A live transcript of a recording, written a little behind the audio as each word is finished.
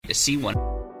to see one.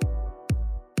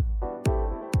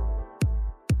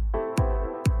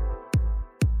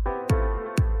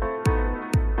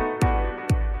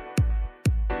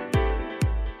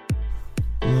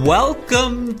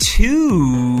 Welcome to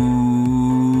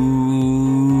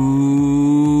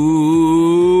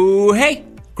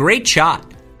Great Shot.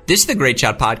 This is the Great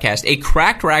Shot Podcast, a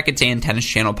Cracked Racquets and Tennis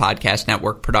Channel Podcast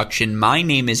Network production. My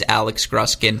name is Alex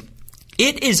Gruskin.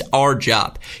 It is our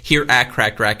job here at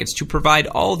Cracked Racquets to provide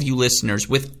all of you listeners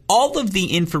with all of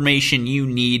the information you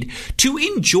need to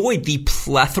enjoy the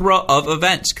plethora of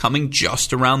events coming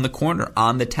just around the corner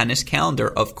on the tennis calendar.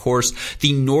 Of course,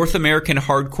 the North American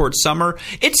Hardcourt Summer,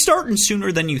 it's starting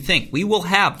sooner than you think. We will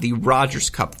have the Rogers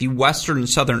Cup, the Western and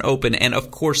Southern Open, and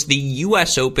of course the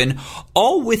U.S. Open,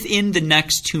 all within the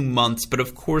next 2 months. But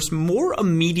of course, more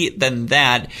immediate than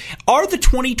that are the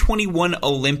 2021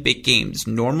 Olympic Games.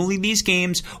 Normally these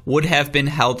games would have been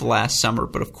held last summer,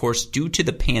 but of course, due to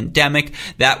the pandemic,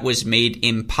 that was made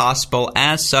impossible.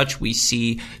 As such, we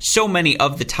see so many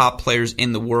of the top players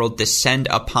in the world descend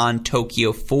upon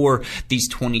Tokyo for these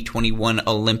 2021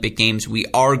 Olympic Games. We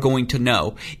are going to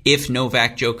know if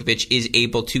Novak Djokovic is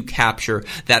able to capture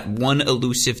that one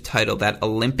elusive title, that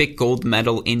Olympic gold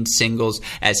medal in singles,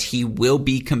 as he will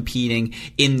be competing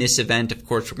in this event. Of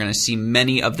course, we're going to see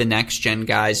many of the next-gen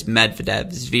guys,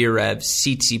 Medvedev, Zverev,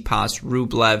 Tsitsipas,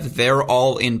 Rublev, they're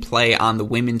all in play on the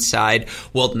women's side.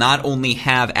 We'll not only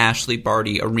have Ashley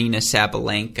Barty, Aryna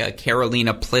Sabalenka,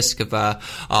 Karolina Pliskova.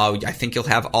 I think you'll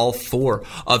have all four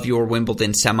of your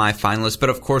Wimbledon semifinalists. But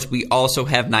of course, we also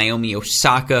have Naomi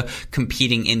Osaka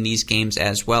competing in these games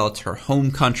as well. It's her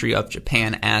home country of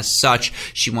Japan. As such,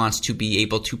 she wants to be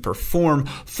able to perform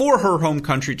for her home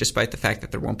country, despite the fact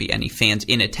that there won't be any fans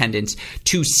in attendance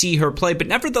to see her play. But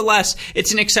nevertheless,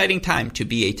 it's an exciting time to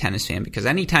be a tennis fan, because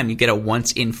anytime you get a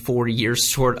once in 4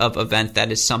 years sort of event,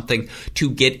 that is something to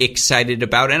get excited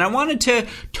about. And I wanted to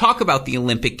talk about the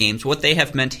Olympic Games, what they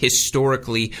have meant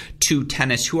historically to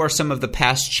tennis, who are some of the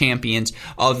past champions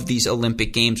of these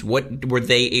Olympic Games, what were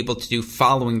they able to do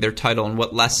following their title, and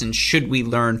what lessons should we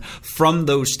learn from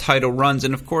those title runs.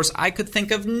 And of course, I could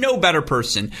think of no better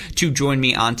person to join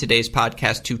me on today's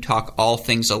podcast to talk all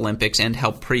things Olympics and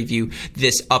help preview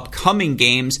this upcoming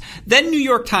games than New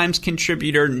York Times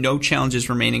contributor, No Challenges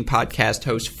Remaining podcast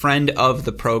host, friend of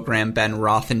the program, Ben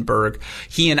Rothenberg.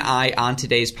 He and I on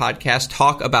today's podcast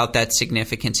talk about that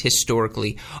significance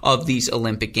historically of these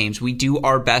Olympic Games. We do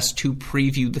our best to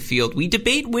preview the field. We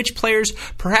debate which players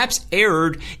perhaps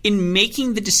erred in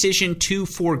making the decision to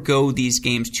forego these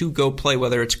games, to go play,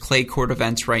 whether it's clay court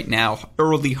events right now,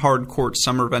 early hard court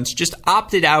summer events, just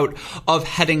opted out of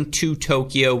heading to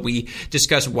Tokyo. We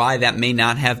discuss why that may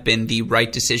not have been the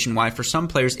right decision, why for some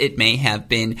players it may have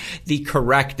been the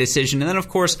correct decision. And then, of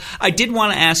course, I did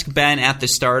want to ask Ben at the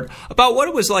start about what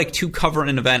it was like to cover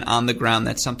an event on the ground.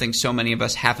 That's something so many of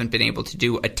us haven't been able to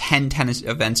do. Attend tennis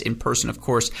events in person, of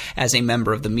course, as a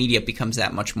member of the media, it becomes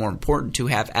that much more important to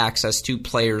have access to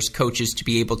players, coaches, to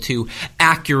be able to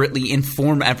accurately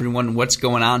inform everyone what's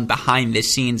going on behind the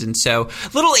scenes. And so,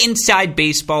 little inside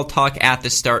baseball talk at the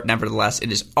start. Nevertheless,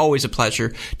 it is always a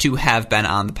pleasure to have Ben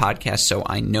on the podcast, so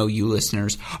I know you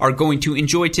listeners are going to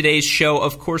enjoy today's show.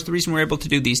 Of course, the reason we're able to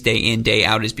do these day in, day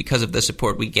out is because of the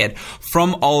support we get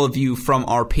from all of you, from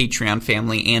our Patreon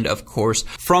family, and of course,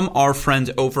 from our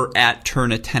friends over at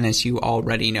Tourna Tennis. You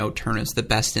already know Tourna's the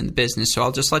best in the business, so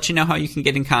I'll just let you know how you can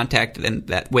get in contact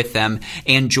with them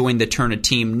and join the Tourna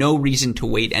team. No reason to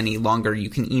wait any longer. You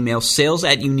can email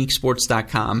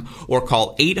sales@uniquesports.com or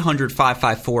call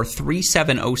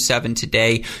 800-554-3707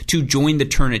 today to join the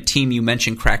Tourna team. You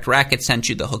mentioned Cracked Racquets sent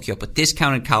you. They'll hook you up with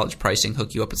discounted college pricing,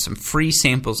 hook you up with some free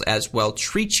samples as well,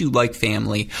 treat you like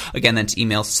family. Again, that's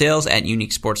email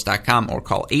sales@uniquesports.com or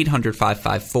call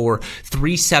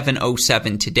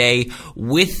 800-554-3707 today.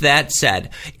 With that said,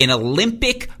 an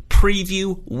Olympic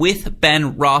preview with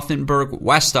Ben Rothenberg.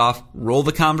 Westoff, roll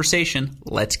the conversation.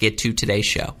 Let's get to today's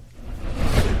show.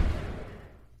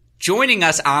 Joining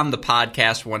us on the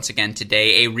podcast once again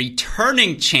today, a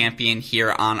returning champion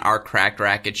here on our Cracked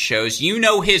Racquets shows. You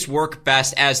know his work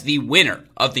best as the winner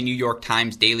of the New York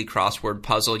Times Daily Crossword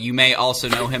Puzzle. You may also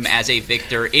know him as a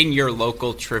victor in your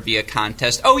local trivia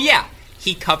contest. Oh yeah,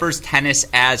 he covers tennis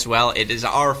as well. It is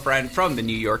our friend from the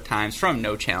New York Times, from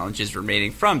No Challenges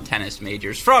Remaining, from Tennis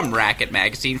Majors, from Racket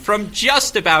Magazine, from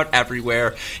just about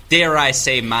everywhere. Dare I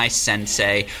say my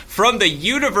sensei, from the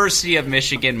University of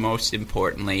Michigan, most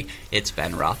importantly. It's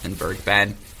Ben Rothenberg.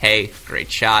 Ben, hey,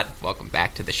 great shot. Welcome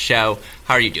back to the show.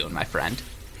 How are you doing, my friend?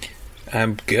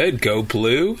 I'm good. Go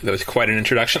Blue. That was quite an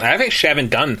introduction. I actually haven't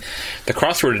done the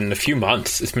crossword in a few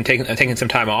months. It's been taking some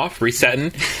time off,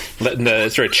 resetting, letting the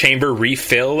sort of chamber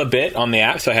refill a bit on the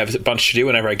app, so I have a bunch to do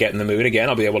whenever I get in the mood again.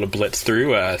 I'll be able to blitz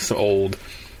through some old,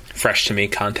 fresh to me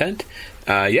content.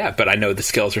 But I know the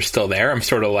skills are still there. I'm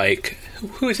sort of like,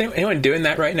 who is anyone doing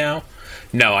that right now?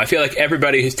 No, I feel like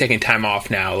everybody who's taking time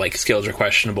off now, like, skills are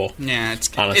questionable. Yeah,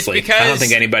 honestly. It's because I don't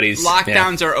think anybody's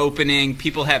lockdowns are opening.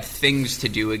 People have things to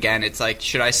do again. It's like,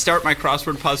 should I start my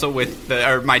crossword puzzle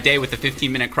or my day with a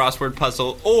 15-minute crossword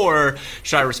puzzle, or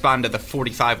should I respond to the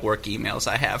 45 work emails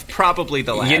I have? Probably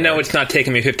the latter. You know, it's not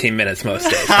taking me 15 minutes most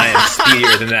days. I am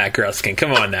speedier than that, Gruskin.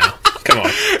 Come on now. Come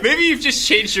on. Maybe you've just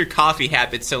changed your coffee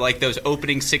habits, so like those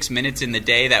opening 6 minutes in the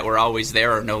day that were always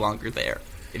there are no longer there.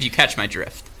 If you catch my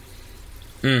drift.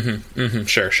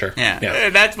 Sure.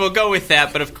 Yeah. We'll go with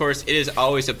that, but of course, it is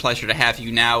always a pleasure to have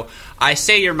you now. I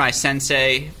say you're my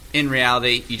sensei. In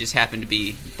reality, you just happen to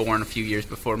be born a few years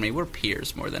before me. We're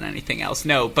peers more than anything else.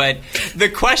 No, but the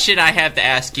question I have to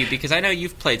ask you, because I know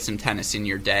you've played some tennis in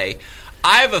your day,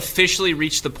 I've officially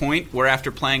reached the point where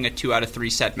after playing a 2 out of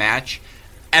 3 set match,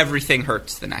 everything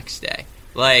hurts the next day.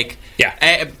 Like,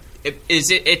 yeah.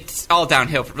 It's all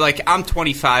downhill. Like, I'm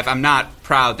 25. I'm not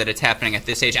proud that it's happening at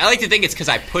this age. I like to think it's because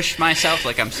I pushed myself,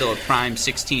 like I'm still a prime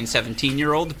 16,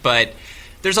 17-year-old, but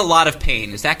there's a lot of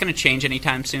pain. Is that going to change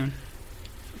anytime soon?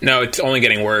 No, it's only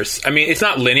getting worse. I mean, it's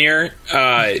not linear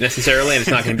necessarily, and it's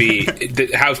not going to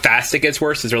be... how fast it gets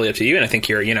worse is really up to you, and I think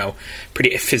you're,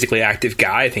 pretty physically active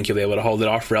guy. I think you'll be able to hold it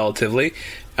off relatively.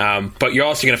 But you're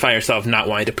also going to find yourself not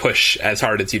wanting to push as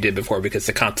hard as you did before because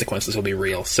the consequences will be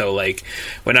real. So, like,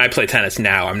 when I play tennis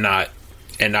now, I'm not...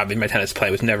 And obviously my tennis play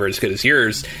was never as good as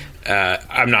yours.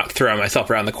 I'm not throwing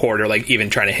myself around the court or, like, even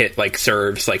trying to hit, like,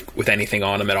 serves, like, with anything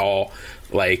on them at all.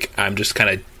 Like, I'm just kind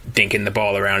of dinking the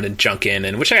ball around and junking,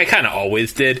 and which I kind of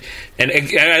always did. And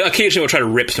I occasionally will try to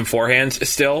rip some forehands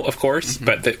still, of course. Mm-hmm.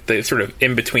 But the sort of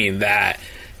in between that,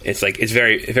 it's like it's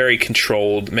very, very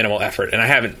controlled, minimal effort. And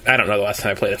I don't know the last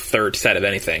time I played a third set of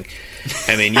anything.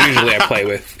 I mean, usually I play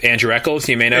with Andrew Eccles,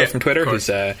 you may know from Twitter, who's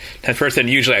a 10th person.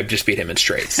 Usually I just beat him in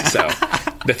straights. So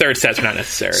the third sets are not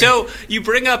necessary. So you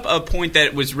bring up a point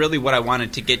that was really what I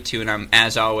wanted to get to, and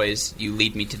as always, you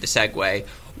lead me to the segue.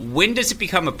 When does it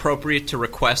become appropriate to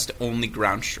request only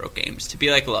ground stroke games? To be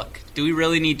like, look, do we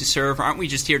really need to serve? Aren't we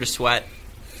just here to sweat?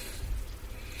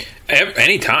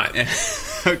 Anytime.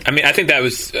 Okay. I mean, I think that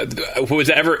was it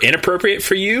ever inappropriate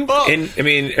for you? Well, I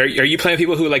mean, are you playing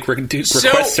people who like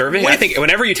request serving? I think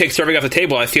whenever you take serving off the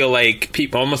table, I feel like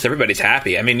almost everybody's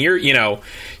happy. I mean, you're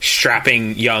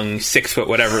strapping young 6 foot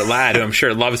whatever lad who I'm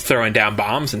sure loves throwing down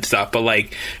bombs and stuff. But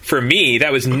like for me,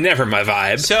 that was never my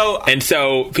vibe.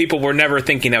 So people were never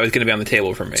thinking that was going to be on the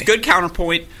table for me. It's a good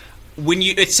counterpoint. When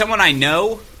it's someone I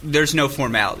know, there's no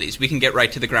formalities. We can get right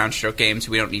to the ground stroke games.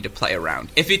 We don't need to play around.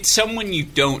 If it's someone you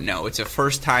don't know, it's a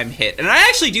first-time hit. And I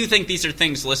actually do think these are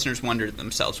things listeners wonder to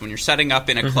themselves. When you're setting up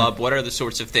in a club, what are the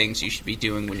sorts of things you should be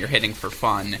doing when you're hitting for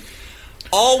fun?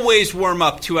 Always warm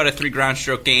up 2 out of 3 ground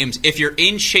stroke games. If you're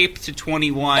in shape to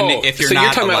 21, if you're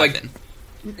not talking 11.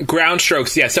 About like ground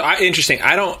strokes, yeah. So interesting.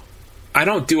 I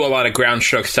don't do a lot of ground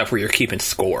stroke stuff where you're keeping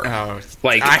score. Oh,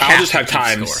 like I'll just have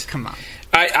times. Score. Come on.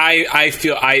 I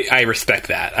feel I respect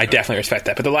that. I definitely respect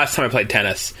that. But the last time I played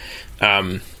tennis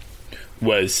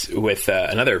was with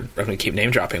another. I'm going to keep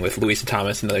name dropping with Louisa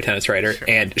Thomas, another tennis writer, sure.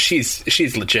 And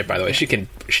she's legit. By the way, yeah.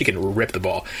 She can rip the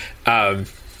ball. I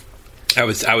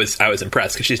was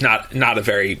impressed because she's not a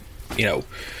very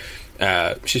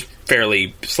she's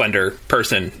fairly slender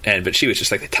person, but she was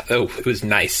just like it was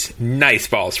nice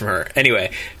balls from her.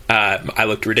 Anyway, I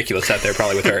looked ridiculous out there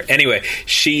probably with her. Anyway,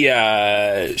 she we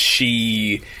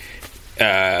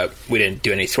didn't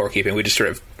do any scorekeeping. We just sort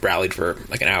of rallied for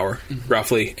like an hour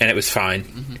roughly, and it was fine.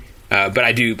 Mm-hmm. But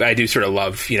I do sort of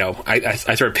love, I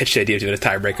sort of pitched the idea of doing a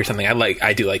tiebreak or something. I'm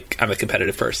a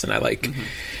competitive person. I like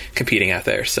competing out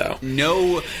there. So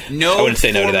no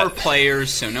former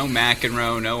players. So no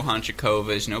McEnroe, no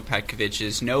Honchakovas, no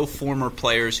Petkovic's, no former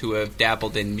players who have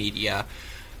dabbled in media.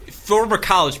 Former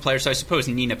college players. So I suppose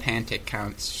Nina Pantic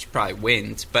counts. She probably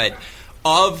wins, but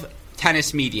of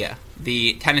tennis media,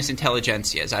 the tennis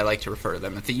intelligentsia, as I like to refer to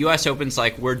them. If the U.S. Open's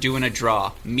like, we're doing a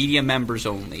draw, media members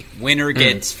only, winner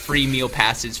gets free meal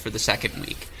passes for the second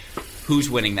week. Who's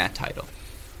winning that title?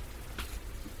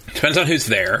 Depends on who's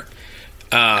there.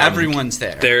 Everyone's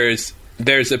there.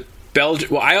 There's a Belgian...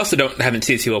 Well, I also haven't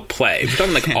seen people play. We're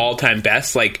talking like all-time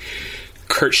best, like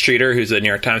Kurt Streeter, who's a New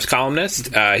York Times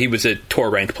columnist. He was a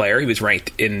tour-ranked player. He was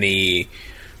ranked in the...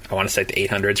 I want to say the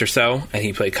 800s or so, and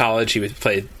he played college. He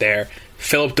played there.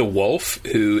 Philip de Wolf,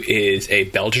 who is a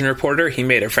Belgian reporter, he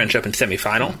made a French Open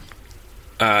semifinal.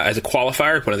 as a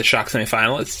qualifier, one of the shock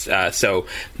semifinalists. So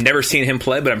never seen him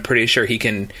play, but I'm pretty sure he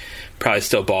can probably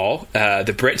still ball.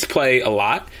 The Brits play a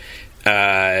lot.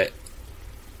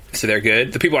 So they're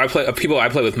good. The people I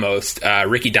play with most,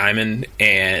 Ricky Diamond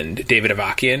and David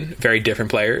Avakian, very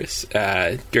different players.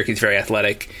 Ricky's very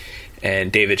athletic,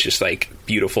 and David's just like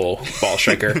beautiful ball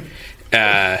striker,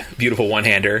 beautiful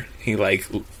one-hander. He like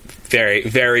very,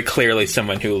 very clearly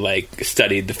someone who like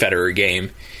studied the Federer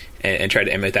game and tried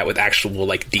to emulate that with actual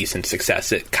like decent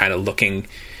success at kind of looking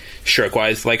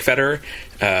stroke-wise like Federer,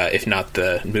 if not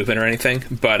the movement or anything.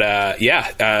 But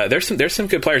there's some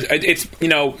good players. It's, you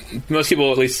know, most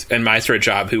people, at least in my sort of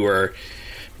job, who are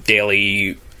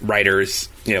daily writers,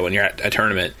 you know, when you're at a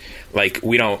tournament, like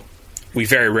we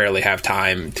very rarely have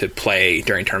time to play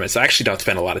during tournaments. I actually don't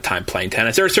spend a lot of time playing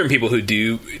tennis. There are certain people who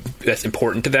do. That's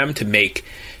important to them to make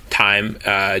time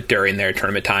during their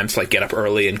tournament times, like get up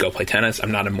early and go play tennis.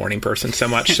 I'm not a morning person so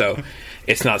much, so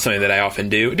it's not something that I often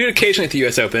do. I do it occasionally at the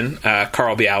U.S. Open.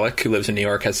 Carl Bialik, who lives in New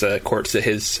York, has courts at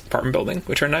his apartment building,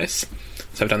 which are nice.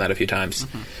 So I've done that a few times.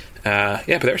 But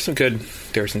there were some good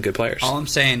players. All I'm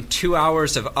saying, 2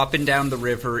 hours of up and down the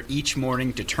river each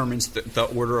morning determines the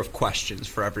order of questions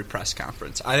for every press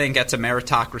conference. I think that's a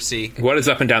meritocracy. What is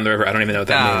up and down the river? I don't even know what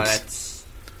that means. That's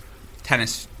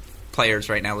tennis players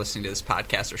right now listening to this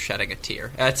podcast are shedding a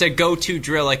tear. It's a go-to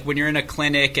drill, like when you're in a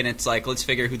clinic and it's like, let's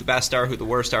figure who the best are, who the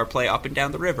worst are, play up and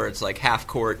down the river. It's like half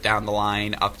court down the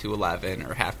line up to 11,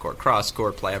 or half court cross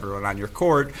court, play everyone on your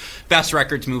court. Best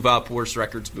records move up, worst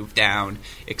records move down,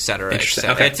 etc.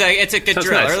 Okay. It's a good Sounds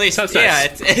drill, nice. or at least Sounds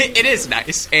nice. it is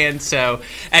nice. And so,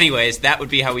 anyways, that would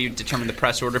be how we would determine the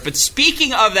press order. But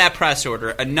speaking of that press order,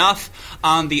 enough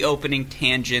on the opening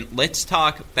tangent. Let's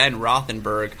talk Ben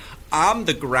Rothenberg. On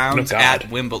the grounds at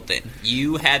Wimbledon,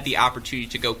 you had the opportunity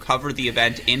to go cover the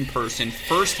event in person.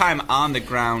 First time on the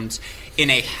grounds in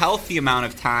a healthy amount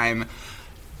of time.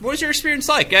 What was your experience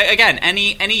like? Again,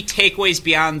 any takeaways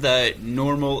beyond the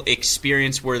normal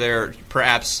experience? Were there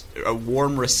perhaps a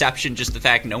warm reception, just the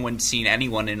fact no one's seen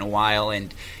anyone in a while,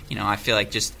 and you know, I feel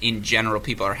like just in general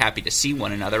people are happy to see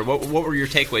one another. What were your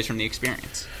takeaways from the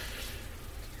experience?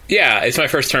 Yeah, it's my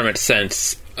first tournament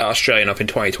since Australian Open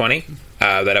 2020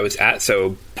 that I was at,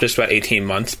 so just about 18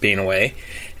 months being away.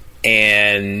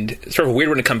 And it's sort of a weird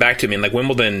one to come back to. I mean, like,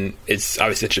 Wimbledon is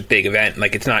obviously such a big event.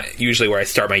 Like, it's not usually where I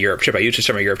start my Europe trip. I usually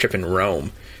start my Europe trip in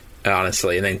Rome,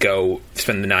 honestly, and then go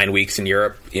spend the 9 weeks in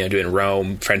Europe, you know, doing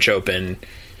Rome, French Open,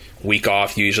 week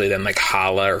off usually, then like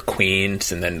Halle or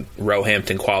Queens, and then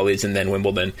Roehampton qualies, and then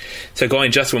Wimbledon. So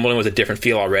going just to Wimbledon was a different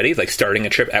feel already. Like, starting a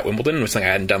trip at Wimbledon was something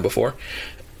I hadn't done before.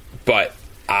 But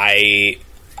I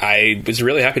was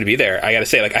really happy to be there. I got to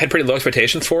say, like, I had pretty low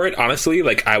expectations for it, honestly.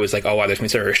 Like, I was like, oh, wow, there's going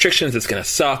to be some restrictions. It's going to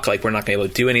suck. Like, we're not going to be able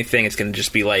to do anything. It's going to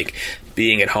just be like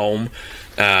being at home,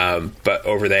 but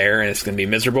over there, and it's going to be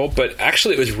miserable. But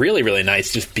actually, it was really, really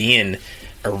nice just being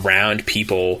around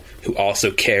people who also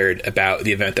cared about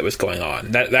the event that was going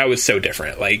on. That was so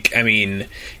different. Like, I mean,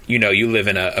 you know, you live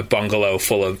in a bungalow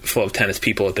full of tennis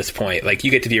people at this point. Like, you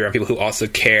get to be around people who also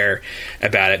care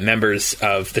about it, members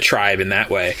of the tribe in that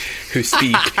way, who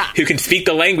can speak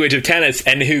the language of tennis,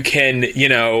 and who can, you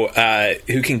know,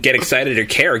 who can get excited or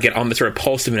care or get on the sort of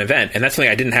pulse of an event. And that's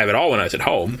something I didn't have at all when I was at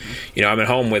home. You know, I'm at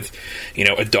home with, you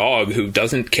know, a dog who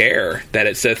doesn't care that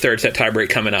it's a third set tiebreak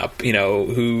coming up, you know,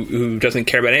 who doesn't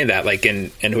care about any of that. Like,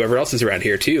 and whoever else is around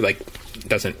here too, like,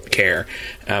 doesn't care.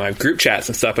 I have group chats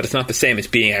and stuff, but it's not the same as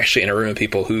being actually in a room with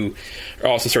people who are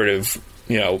also sort of,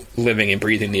 you know, living and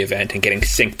breathing the event and getting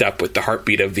synced up with the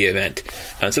heartbeat of the event.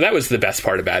 So that was the best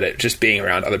part about it, just being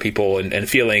around other people and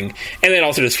feeling, and then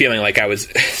also just feeling like I was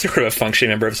sort of a functioning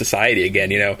member of society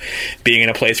again, you know, being in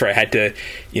a place where I had to,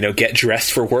 you know, get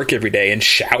dressed for work every day and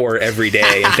shower every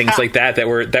day and things like that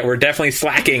were definitely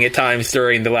slacking at times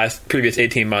during the previous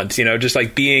 18 months, you know, just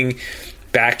like being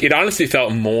back. It honestly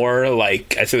felt more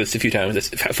like, I said this a few times,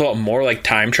 it felt more like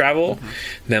time travel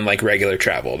than like regular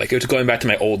travel. Like, it was going back to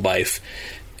my old life,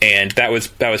 and that was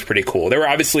pretty cool. There were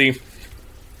obviously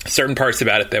certain parts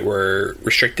about it that were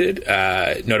restricted,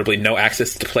 notably no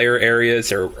access to player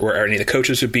areas or where any of the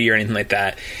coaches would be or anything like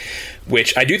that,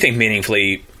 which I do think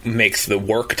meaningfully makes the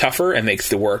work tougher and makes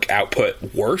the work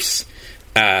output worse.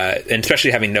 And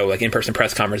especially having no like in-person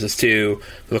press conferences too.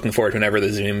 Looking forward to whenever the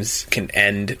Zooms can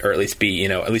end, or at least be, you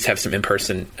know, at least have some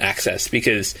in-person access,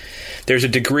 because there's a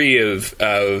degree of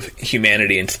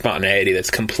humanity and spontaneity that's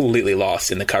completely lost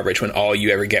in the coverage when all you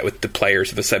ever get with the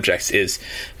players or the subjects is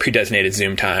pre-designated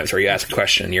Zoom times where you ask a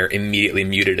question and you're immediately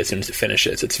muted as soon as it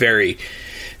finishes. It's very,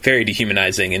 very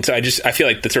dehumanizing. And so I feel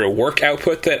like the sort of work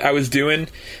output that I was doing,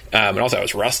 and also I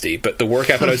was rusty, but the work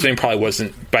output I was doing probably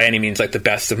wasn't by any means like the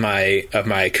best of my of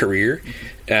my career,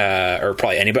 or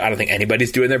probably anybody. I don't think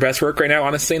anybody's doing their best work right now,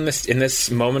 honestly, in this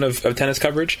moment of tennis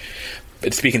coverage.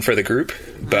 But speaking for the group,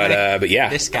 but yeah,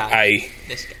 this guy.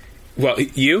 Well,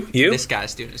 you. This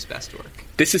guy's doing his best work.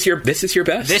 This is your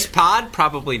best. This pod,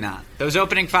 probably not. Those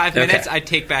opening 5 minutes, I'd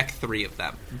take back 3 of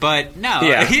them. But no,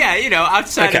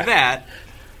 outside of that.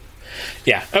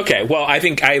 Yeah. Okay. Well, I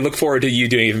think I look forward to you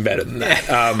doing even better than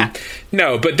that.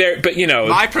 No, but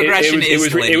my progression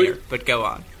is linear. But go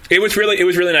on. It was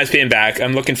really nice being back.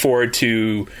 I'm looking forward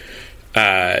to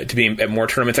being at more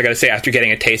tournaments. I got to say, after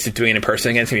getting a taste of doing it in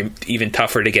person again, it's going to be even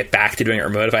tougher to get back to doing it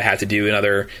remote. If I had to do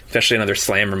especially another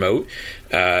Slam remote,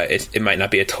 it might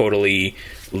not be a totally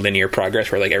linear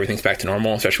progress where like everything's back to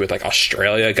normal, especially with like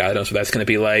Australia. God knows what that's going to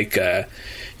be like.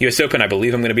 US Open, I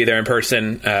believe I'm going to be there in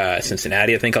person.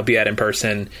 Cincinnati, I think I'll be at in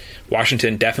person.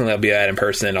 Washington, definitely I'll be at in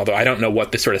person, although I don't know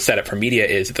what the sort of setup for media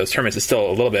is at those tournaments. It's still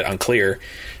a little bit unclear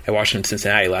at Washington,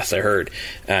 Cincinnati, last I heard.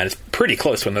 And it's pretty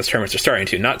close when those tournaments are starting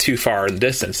to, not too far in the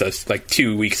distance. So it's like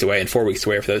 2 weeks away and 4 weeks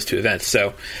away for those 2 events.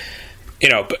 So,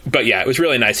 but yeah, it was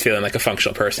really nice feeling like a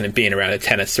functional person and being around a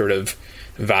tennis sort of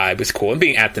vibe was cool, and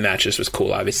being at the matches was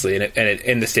cool, obviously. And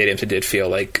in the stadiums, it did feel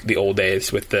like the old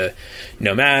days with the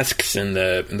no masks and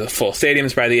the full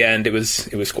stadiums by the end. It was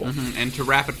cool. Mm-hmm. And to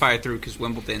rapid fire through, because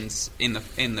Wimbledon's in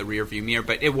the rear view mirror,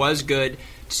 but it was good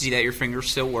to see that your fingers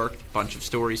still worked. Bunch of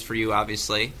stories for you,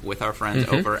 obviously, with our friends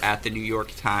over at the New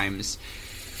York Times.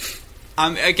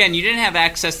 Again, you didn't have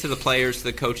access to the players,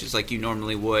 the coaches, like you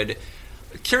normally would.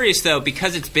 Curious though,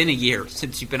 because it's been a year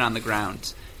since you've been on the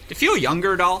ground. Do you feel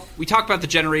younger at all? We talked about the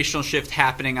generational shift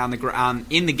happening on the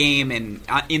in the game and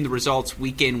in the results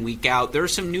week in, week out. There are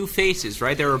some new faces,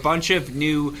 right? There are a bunch of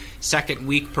new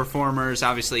second-week performers.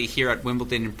 Obviously, here at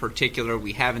Wimbledon in particular,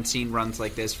 we haven't seen runs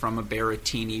like this from a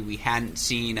Berrettini. We hadn't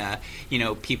seen,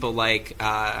 people like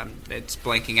it's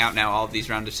blanking out now. All of these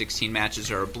round of 16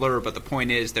 matches are a blur, but the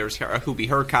point is there's Hubie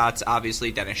Hurkacz,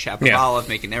 obviously Denis Shapovalov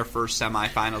making their first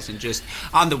semifinals, and just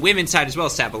on the women's side as well,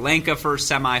 Sabalenka first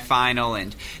semifinal,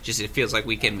 and just it feels like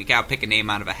week in, week out, pick a name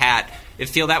out of a hat. It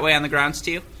feel that way on the grounds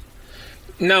to you?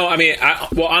 No, I mean,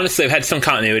 honestly, I've had some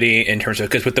continuity in terms of,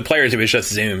 because with the players, it was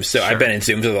just Zooms. So I've been in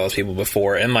Zooms with all those people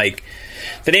before, and like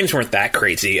the names weren't that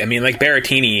crazy. I mean, like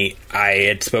Berrettini, I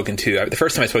had spoken to. The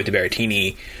first time I spoke to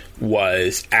Berrettini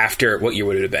was after, what year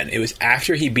would it have been? It was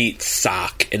after he beat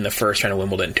Sock in the first round of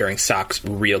Wimbledon during Sock's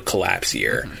real collapse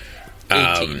year. Mm-hmm.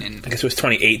 I guess it was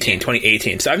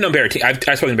 2018. So I've known Berrettini.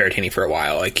 I've spoken to Berrettini for a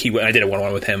while. Like I did a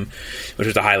 1-on-1 with him, which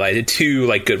was a highlight. I did 2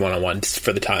 like good 1-on-1s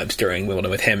for the Times during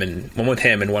Wimbledon with him, and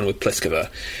one with Pliskova,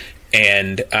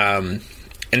 and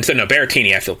so no,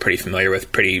 Berrettini I feel pretty familiar with.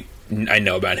 I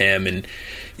know about him, and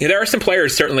there are some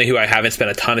players certainly who I haven't spent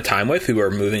a ton of time with who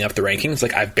are moving up the rankings.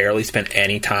 Like I've barely spent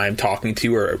any time talking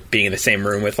to or being in the same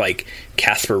room with like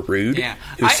Casper Ruud,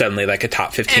 who's suddenly like a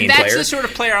top 15 player. And that's player. the sort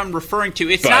of player I'm referring to.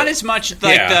 It's not as much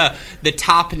like the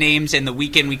top names and the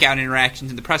week in, week out interactions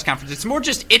in the press conference. It's more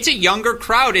just it's a younger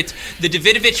crowd. It's the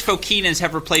Davidovich Fokinas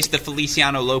have replaced the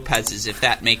Feliciano Lopez's, if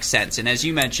that makes sense. And as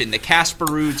you mentioned, the Casper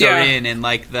Ruuds are in, and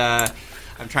like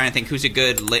I'm trying to think who's a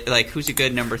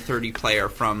good number 30 player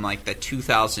from like the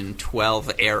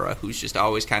 2012 era who's just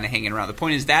always kind of hanging around. The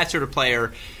point is that sort of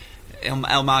player,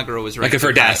 Almagro was right. Like a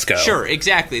Verdasco. Sure,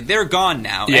 exactly. They're gone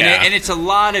now. Yeah. And it's a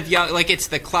lot of young, like it's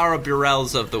the Clara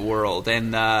Burels of the world.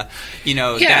 And,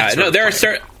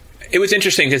 it was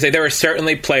interesting because there were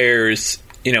certainly players,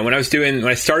 when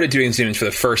I started doing Zooms for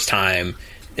the first time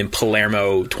in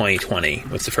Palermo 2020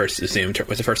 was the first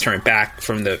tournament back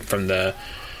from the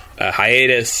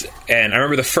hiatus, and I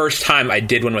remember the first time I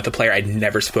did one with a player I'd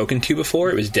never spoken to before.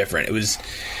 It was different. It was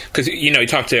because you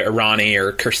talk to Irani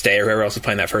or Kirste or whoever else was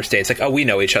playing that first day. It's like, oh, we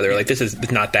know each other. Like this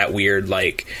is not that weird.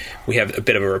 Like we have a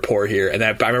bit of a rapport here. And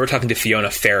I remember talking to Fiona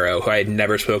Farrow, who I had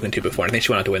never spoken to before. I think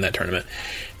she went on to win that tournament,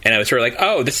 and I was sort of like,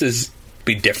 oh, this is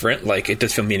be different. Like it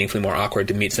does feel meaningfully more awkward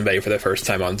to meet somebody for the first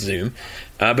time on Zoom.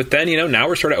 But then, now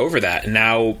we're sort of over that. And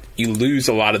now you lose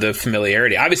a lot of the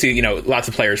familiarity. Obviously, lots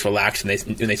of players relax when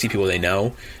they see people they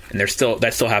know, and that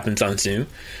still happens on Zoom.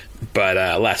 But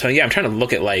last time, I'm trying to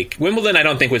look at like Wimbledon. I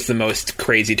don't think was the most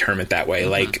crazy tournament that way.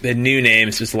 Mm-hmm. Like the new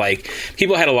names was like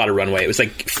people had a lot of runway. It was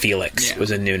like Felix was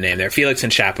a new name there. Felix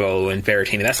and Chapo and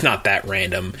Berrettini. That's not that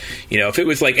random. If it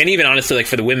was like, and even honestly, like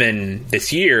for the women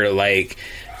this year, like.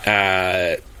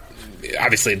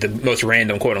 Obviously, the most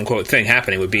random quote-unquote thing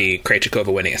happening would be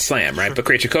Krejcikova winning a slam, right? Sure. But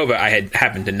Krejcikova, I had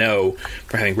happened to know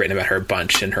from having written about her a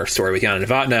bunch in her story with Yana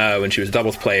Novotná when she was a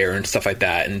doubles player and stuff like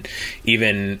that, and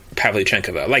even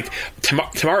Pavlyuchenkova. Like,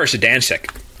 Tamara Zidansek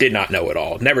did not know at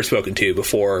all, never spoken to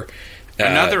before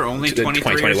another only the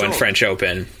 2021 French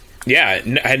Open. Yeah,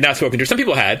 I had not spoken to her. Some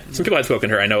people had spoken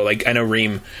to her. I know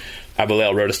Reem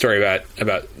Abalel wrote a story about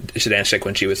Zidansek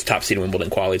when she was top seed in Wimbledon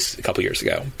qualies a couple years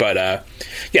ago. But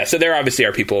yeah, so there obviously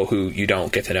are people who you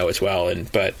don't get to know as well,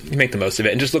 but you make the most of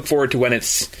it and just look forward to when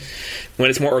it's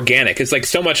more organic. It's like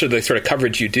so much of the sort of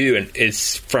coverage you do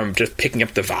is from just picking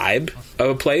up the vibe of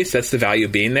a place. That's the value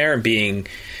of being there and being,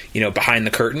 behind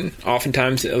the curtain.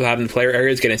 Oftentimes, a lot in the player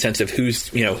areas, getting a sense of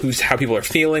how people are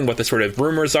feeling, what the sort of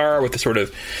rumors are, what the sort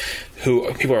of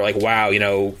who people are like. Wow,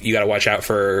 you got to watch out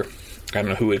for. I don't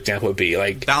know who example would be,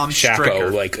 like Dom Shapo,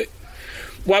 Stricker. like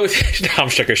why was Dom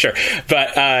Stricker? Sure,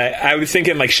 but I was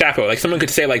thinking like Shapo, like someone could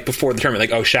say like before the tournament,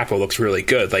 like, oh, Shapo looks really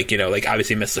good, like like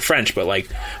obviously missed the French, but like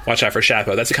watch out for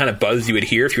Shapo. That's the kind of buzz you would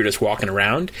hear if you were just walking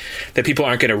around. That people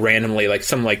aren't going to randomly, like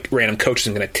some like random coach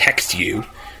isn't going to text you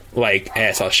like, hey,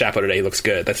 I saw Shapo today, he looks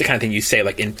good. That's the kind of thing you say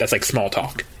that's like small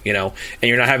talk, and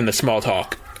you're not having the small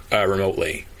talk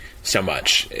remotely so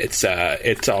much. It's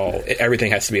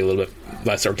everything has to be a little bit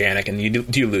less organic, and you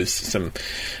do lose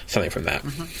something from that.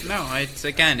 Mm-hmm. No,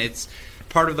 it's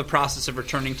part of the process of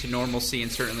returning to normalcy,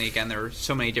 and certainly again there are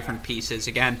so many different pieces.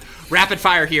 Again, rapid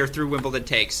fire here through Wimbledon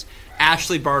takes.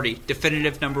 Ashleigh Barty,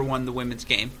 definitive number one in the women's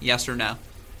game, yes or no?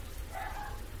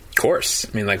 Of course.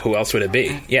 I mean, like, who else would it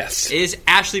be? Yes. Is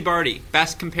Ashleigh Barty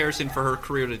best comparison for her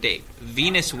career to date?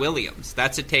 Venus Williams,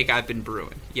 that's a take I've been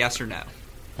brewing, yes or no?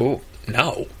 Ooh.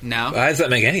 No. Why does that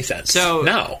make any sense? So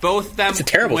no. Both of them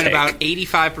win take. about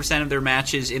 85% of their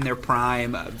matches in their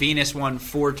prime. Venus won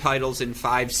 4 titles in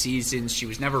 5 seasons. She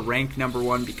was never ranked number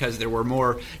one because there were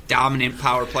more dominant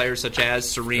power players such as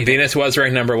Serena. Venus was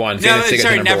ranked number one.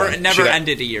 Never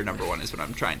ended a year number one is what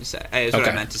I'm trying to say. Is what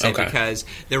I meant to say, because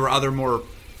there were other more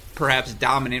perhaps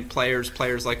dominant players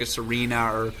like a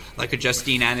Serena or like a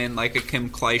Justine Henin, like a Kim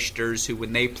Clijsters, who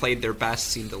when they played their best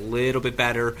seemed a little bit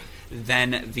better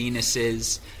than Venus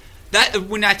is. That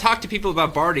when I talk to people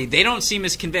about Barty, they don't seem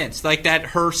as convinced. Like that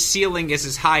her ceiling is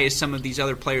as high as some of these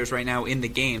other players right now in the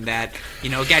game. That,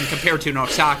 again, compared to an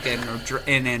Osaka or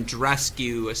an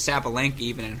Andreescu, a Sabalenka,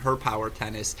 even in her power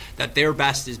tennis, that their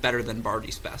best is better than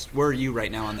Barty's best. Where are you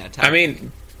right now on that topic? I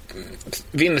mean,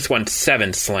 Venus won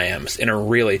 7 slams in a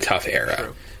really tough era.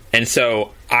 True. And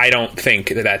so I don't think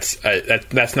that's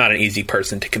not an easy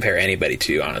person to compare anybody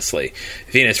to, honestly.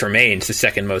 Venus remains the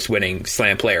second most winning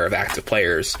slam player of active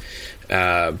players,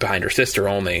 behind her sister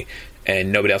only,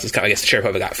 and nobody else has got. I guess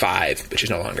Sharapova got 5, but she's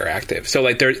no longer active. So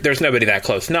like there's nobody that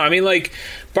close. No, I mean, like,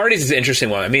 Barty's is an interesting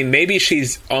one. I mean, maybe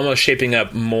she's almost shaping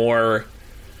up more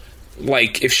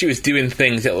like if she was doing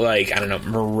things that, like, I don't know,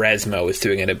 Mauresmo was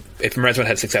doing it. If Mauresmo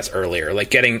had success earlier, like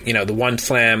getting, the one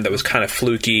slam that was kind of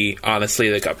fluky,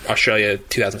 honestly, like Australia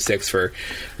 2006 for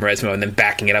Mauresmo, and then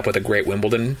backing it up with a great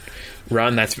Wimbledon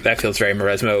run. That feels very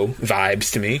Mauresmo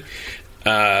vibes to me.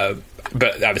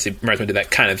 But obviously Mauresmo did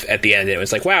that kind of at the end, and it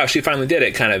was like, wow, she finally did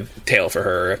it, kind of tale for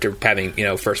her after having,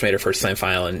 first made her first slam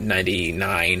final in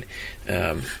 99.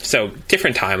 So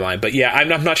different timeline. But yeah, I'm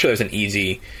not sure there's an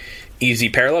easy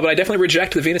parallel, but I definitely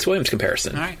reject the Venus Williams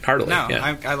comparison. All right. Heartily. No,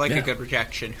 yeah. I like a good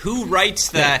rejection. Who writes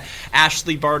that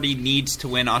Ashleigh Barty needs to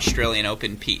win Australian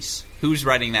Open piece? Who's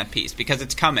writing that piece? Because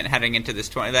it's coming heading into this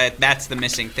 20. That's the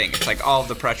missing thing. It's like all of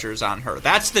the pressure is on her.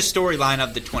 That's the storyline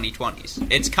of the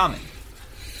 2020s. It's coming.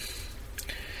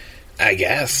 I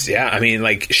guess, yeah. I mean,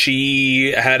 like,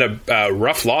 she had a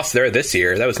rough loss there this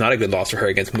year. That was not a good loss for her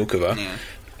against Mukova. Yeah.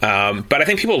 But I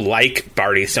think people like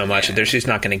Barty so much that she's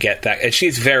not going to get that. And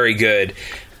she's very good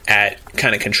at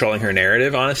kind of controlling her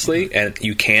narrative, honestly, and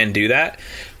you can do that.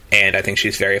 And I think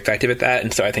she's very effective at that.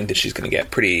 And so I think that she's going to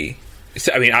get pretty...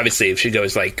 So, I mean, obviously, if she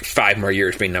goes like 5 more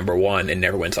years being number one and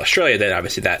never wins Australia, then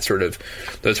obviously that sort of...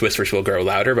 those whispers will grow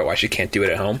louder about why she can't do it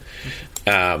at home.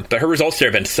 But her results there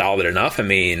have been solid enough. I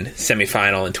mean,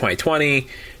 semifinal in 2020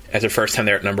 as her first time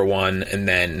there at number one, and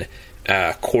then...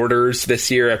 quarters this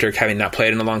year after having not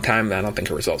played in a long time. I don't think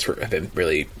her results have been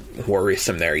really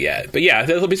worrisome there yet. But yeah,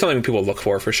 that'll be something people look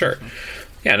for sure.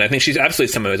 Yeah, and I think she's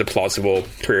absolutely someone who's a plausible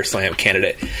career slam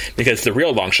candidate, because the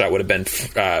real long shot would have been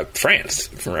France,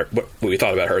 from what we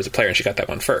thought about her as a player, and she got that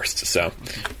one first. So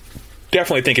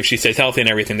definitely think if she stays healthy and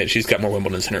everything, that she's got more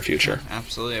Wimbledons in her future.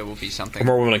 Absolutely, it will be something. Or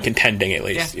more Wimbledon contending, at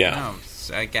least. Yeah. No,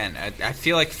 again, I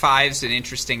feel like 5's an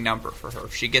interesting number for her.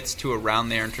 If she gets to around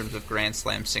there in terms of Grand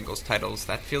Slam singles titles,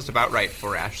 that feels about right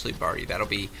for Ashleigh Barty. That'll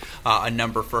be a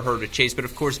number for her to chase. But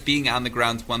of course, being on the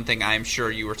ground's one thing I'm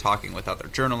sure you were talking with other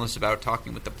journalists about,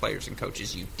 talking with the players and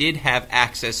coaches you did have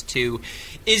access to,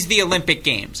 is the Olympic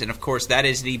Games. And of course, that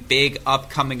is the big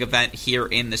upcoming event here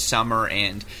in the summer.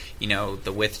 And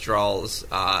the withdrawals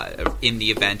in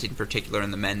the event, in particular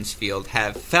in the men's field,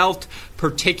 have felt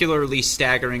particularly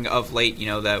staggering of late.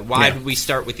 Why did we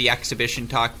start with the exhibition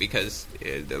talk? Because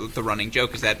the running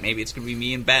joke is that maybe it's going to be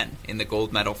me and Ben in the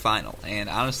gold medal final. And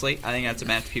honestly, I think that's a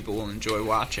match people will enjoy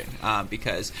watching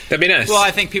because that'd be nice. Well,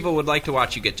 I think people would like to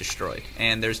watch you get destroyed,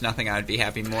 and there's nothing I'd be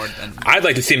happy more than. I'd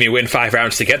like to see me win 5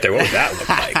 rounds to get there. What would that look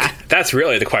like? That's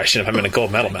really the question if I'm in a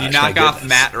gold medal match. You knock off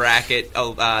Matt Rackett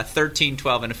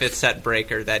 13-12 in a 5th set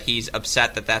breaker that he's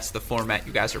upset that that's the format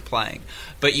you guys are playing.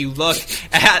 But you look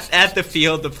at the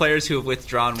field, the players who have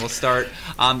withdrawn will start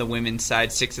on the women's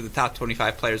side. 6 of the top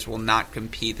 25 players will not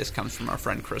compete. This comes from our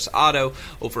friend Chris Otto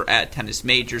over at Tennis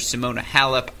Majors. Simona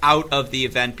Halep out of the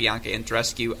event. Bianca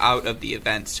Andreescu out of the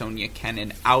event. Sonia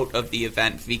Kenin out of the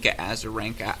event. Vika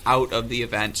Azarenka out of the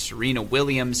event. Serena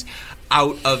Williams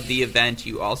out of the event.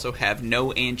 You also have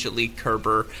no Angelique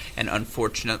Kerber and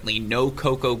unfortunately no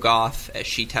Coco Gauff as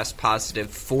she tests positive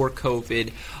for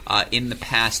COVID in the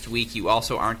past week. You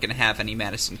also aren't going to have any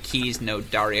Madison Keys, no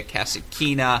Daria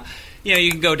Kasatkina.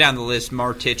 You can go down the list.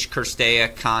 Martic,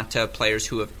 Kirstea, Konta, players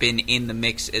who have been in the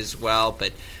mix as well,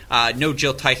 but no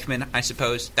Jill Teichmann, I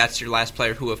suppose. That's your last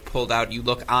player who have pulled out. You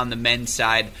look on the men's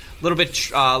side, a little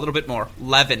bit more.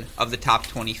 11 of the top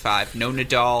 25. No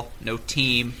Nadal, no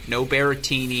Thiem, no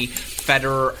Berrettini.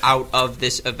 Federer out of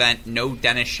this event. No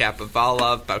Denis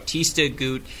Shapovalov, Bautista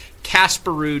Agut,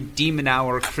 Casper Ruud, de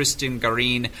Minaur, Christian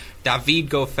Garin, David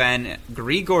Goffin,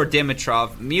 Grigor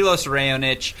Dimitrov, Milos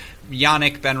Raonic,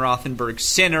 Yannick Ben Rothenberg,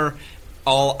 Sinner,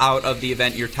 all out of the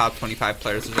event. Your top 25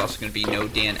 players. There's also going to be no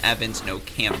Dan Evans, no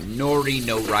Cam Norrie,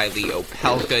 no Riley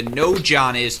Opelka, no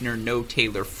John Isner, no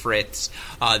Taylor Fritz.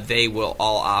 They will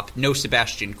all opt. No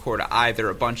Sebastian Korda either.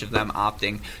 A bunch of them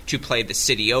opting to play the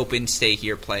City Open, stay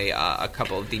here, play a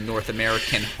couple of the North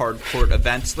American hard court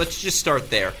events. Let's just start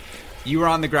there. You were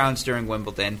on the grounds during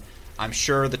Wimbledon. I'm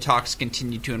sure the talks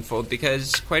continue to unfold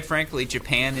because, quite frankly,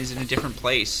 Japan is in a different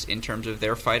place in terms of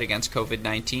their fight against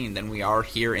COVID-19 than we are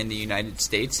here in the United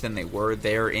States, than they were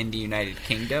there in the United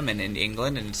Kingdom and in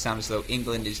England. And it sounds as though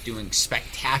England is doing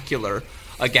spectacular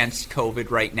against COVID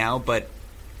right now. But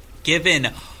given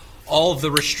all of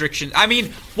the restrictions, I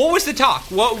mean, what was the talk?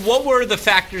 What were the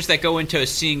factors that go into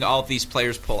seeing all of these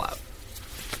players pull out?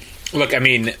 Look, I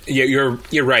mean, you're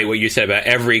right. What you said about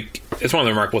it's one of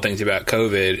the remarkable things about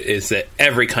COVID is that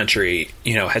every country,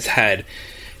 has had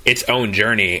its own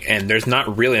journey, and there's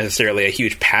not really necessarily a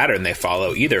huge pattern they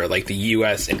follow either. Like the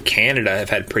U.S. and Canada have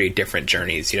had pretty different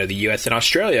journeys. The U.S. and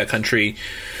Australia, a country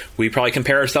we probably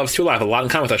compare ourselves to a lot, have a lot in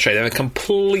common with Australia. They have a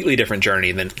completely different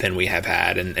journey than we have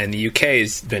had, and the U.K.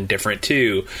 has been different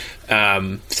too.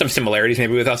 Some similarities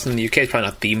maybe with us in the UK. It's probably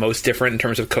not the most different in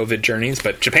terms of COVID journeys,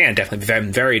 but Japan definitely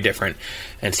been very different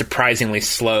and surprisingly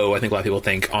slow. I think a lot of people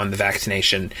think on the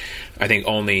vaccination. I think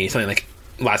only something like,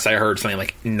 last I heard, something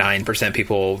like 9%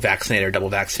 people vaccinated or double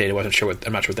vaccinated. I'm not sure what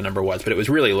the number was, but it was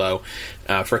really low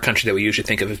for a country that we usually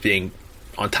think of as being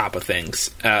on top of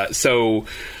things. So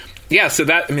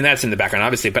that, that's in the background,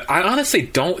 obviously. But I honestly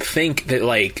don't think that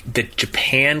the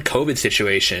Japan COVID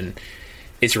situation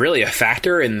is really a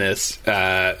factor in this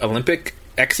Olympic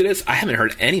exodus. I haven't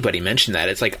heard anybody mention that.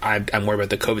 It's like I'm worried about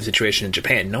the COVID situation in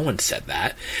Japan. No one said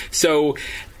that. So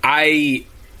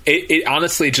it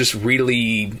honestly just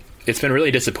really. It's been really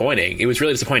disappointing. It was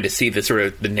really disappointing to see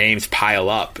the names pile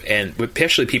up, and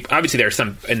especially people. Obviously, there are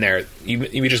some in there.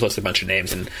 You just listed a bunch of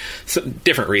names and some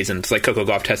different reasons. Like Coco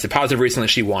Gauff tested positive recently;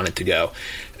 she wanted to go.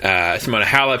 Simona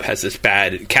Halep has this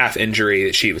bad calf injury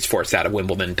that she was forced out of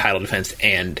Wimbledon title defense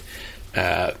and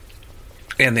the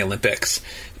Olympics.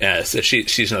 So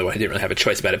she's another one who didn't really have a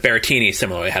choice about it. Berrettini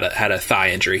similarly had a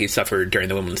thigh injury he suffered during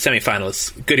the Wimbledon semifinal.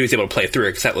 It's good he was able to play through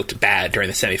it because that looked bad during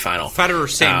the semifinal. Federer,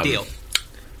 same deal.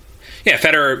 Yeah,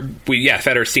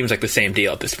 Federer seems like the same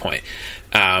deal at this point.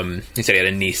 He said he had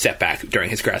a knee setback during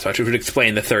his grass match, which would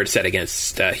explain the third set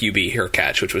against Hubie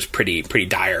Hurkacz, which was pretty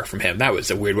dire from him. That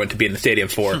was a weird one to be in the stadium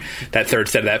for, that third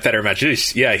set of that Federer match.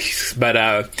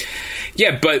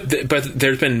 But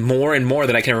there's been more and more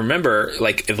that I can remember,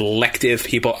 elective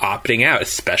people opting out,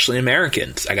 especially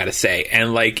Americans, I gotta say.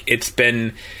 And, it's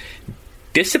been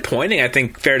disappointing, I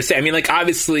think, fair to say.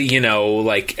 Obviously,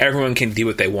 everyone can do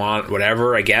what they want,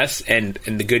 whatever, I guess. And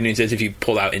the good news is if you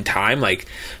pull out in time,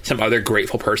 some other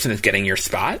grateful person is getting your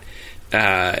spot.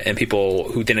 And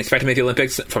people who didn't expect to make the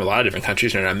Olympics from a lot of different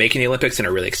countries are now making the Olympics and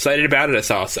are really excited about it. I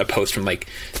saw a post from,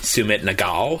 Sumit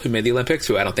Nagal, who made the Olympics,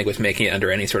 who I don't think was making it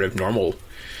under any sort of normal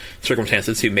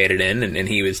circumstances, who made it in, and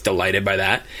he was delighted by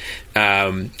that.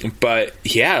 But,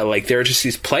 yeah, there are just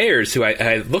these players who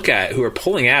I look at who are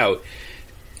pulling out,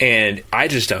 and I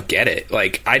just don't get it.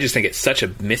 I just think it's such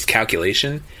a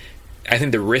miscalculation. I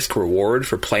think the risk reward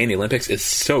for playing the Olympics is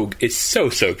so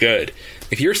good.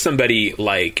 If you're somebody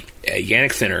like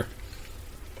Jannik Sinner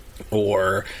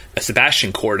or a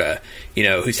Sebastian Korda,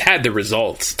 who's had the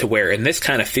results to where in this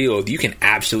kind of field you can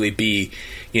absolutely be,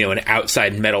 an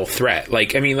outside medal threat.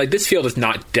 This field is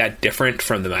not that different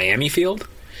from the Miami field,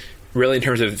 really, in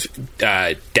terms of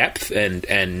depth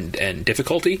and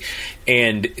difficulty.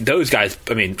 And those guys,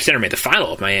 Sinner made the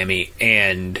final of Miami,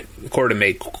 and Korda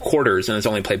made quarters and has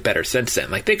only played better since then.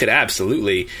 They could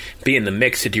absolutely be in the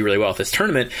mix to do really well at this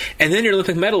tournament. And then you're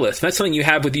Olympic medalist. And that's something you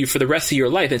have with you for the rest of your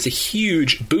life. And it's a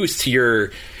huge boost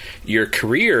to your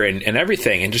career and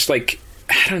everything. And just I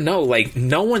don't know,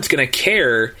 no one's going to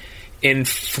care in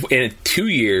 2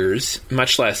 years,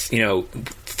 much less,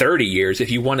 30 years,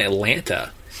 if you won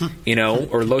Atlanta.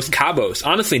 Or Los Cabos.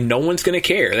 Honestly, no one's going to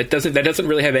care. That doesn't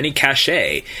really have any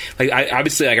cachet. I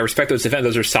respect those events.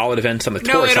 Those are solid events on the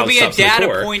tour. No, it'll be a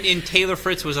data point in Taylor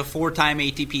Fritz was a 4-time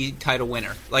ATP title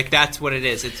winner. That's what it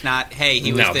is. It's not, hey,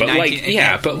 he was the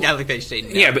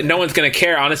 19... but no one's going to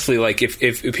care, honestly,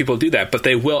 if people do that. But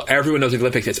they will. Everyone knows the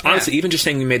Olympics is. Honestly, even just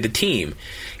saying you made the team.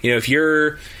 If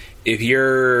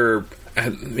you're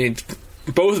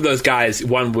both of those guys,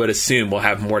 one would assume, will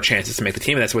have more chances to make the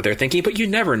team, and that's what they're thinking, but you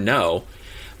never know.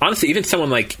 Honestly, even someone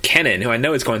like Kenin, who I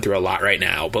know is going through a lot right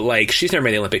now, but she's never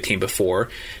made the Olympic team before.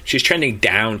 She's trending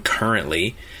down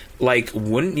currently.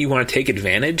 Wouldn't you want to take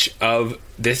advantage of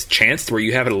this chance where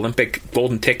you have an Olympic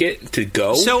golden ticket to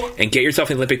go and get yourself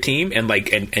an Olympic team and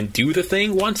and do the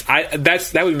thing once?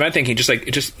 That would be my thinking.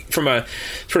 Just from a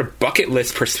sort of bucket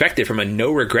list perspective, from a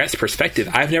no regrets perspective.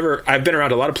 I've been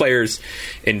around a lot of players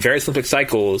in various Olympic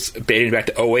cycles dating back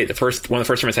to 2008. One of the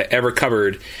first tournaments I ever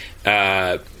covered,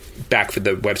 back for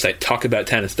the website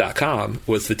talkabouttennis.com,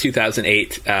 was the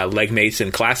 2008 Legg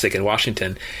Mason Classic in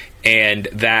Washington. And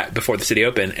that before the City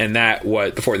Open, and that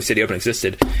was before the City Open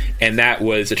existed, and that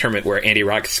was a tournament where Andy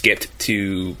Roddick skipped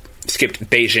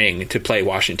Beijing to play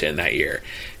Washington that year,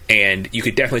 and you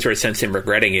could definitely sort of sense him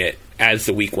regretting it as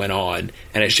the week went on,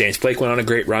 and as James Blake went on a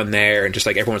great run there, and just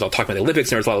everyone was all talking about the Olympics,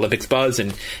 and there was a lot of Olympics buzz,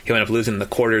 and he ended up losing in the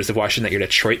quarters of Washington that year to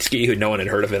Troitsky, who no one had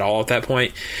heard of at all at that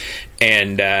point,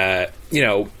 and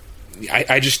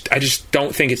I just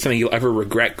don't think it's something you'll ever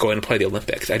regret going to play the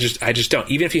Olympics. I just don't.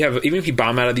 Even if you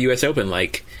bomb out of the U.S. Open,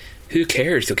 who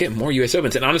cares? You'll get more U.S.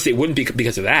 Opens. And honestly, it wouldn't be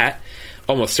because of that.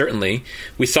 Almost certainly,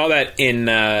 we saw that in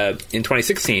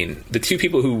 2016. The two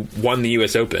people who won the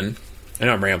U.S. Open. I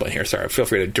know I'm rambling here. Sorry. Feel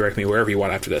free to direct me wherever you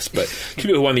want after this. But two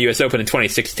people who won the U.S. Open in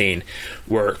 2016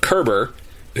 were Kerber,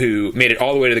 who made it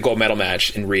all the way to the gold medal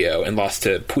match in Rio and lost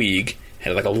to Puig.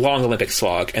 Had a long Olympic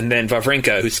slog, and then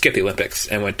Wawrinka, who skipped the Olympics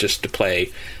and went just to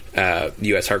play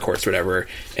U.S. hard courts or whatever,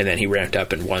 and then he ramped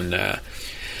up and won the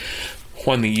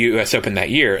U.S. Open that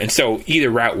year. And so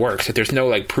either route works. If there's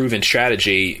no proven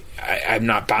strategy, I'm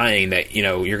not buying that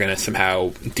you're going to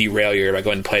somehow derail by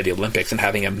going to play the Olympics and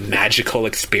having a magical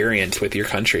experience with your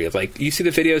country. You see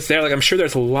the videos there. I'm sure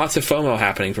there's lots of FOMO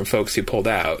happening from folks who pulled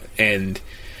out, and.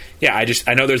 Yeah, I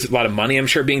know there's a lot of money, I'm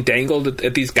sure, being dangled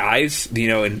at these guys,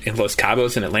 in Los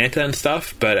Cabos and Atlanta and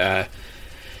stuff, but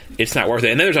it's not worth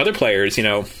it. And then there's other players,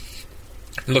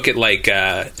 look at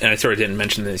and I sort of didn't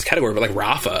mention this category, but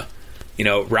Rafa,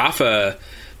 Rafa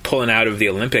pulling out of the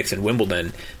Olympics in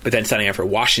Wimbledon, but then signing up for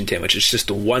Washington, which is just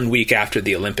 1 week after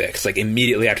the Olympics,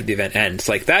 immediately after the event ends.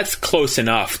 That's close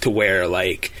enough to where,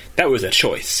 that was a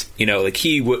choice, he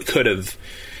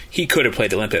could have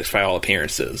played the Olympics by all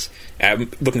appearances.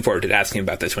 I'm looking forward to asking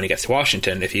about this when he gets to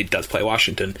Washington, if he does play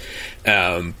Washington.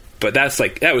 But that's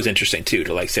that was interesting too,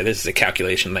 to say this is a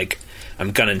calculation.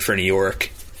 I'm gunning for New York.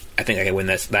 I think I can win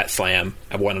that slam.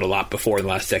 I've won it a lot before in the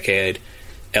last decade.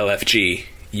 LFG,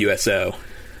 USO.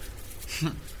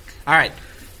 All right.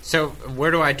 So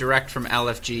where do I direct from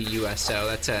LFG USO?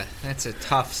 That's a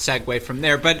tough segue from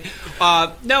there. But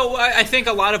no, I think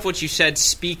a lot of what you said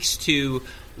speaks to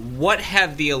what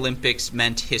have the Olympics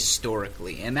meant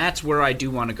historically, and that's where I do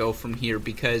want to go from here,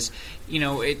 because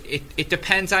it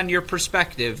depends on your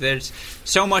perspective. There's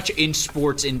so much in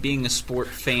sports, in being a sport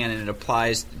fan, and it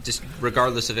applies just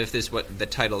regardless of if this is what the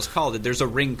title is called. There's a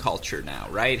ring culture now,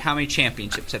 right? How many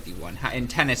championships have you won? In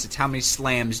tennis, it's how many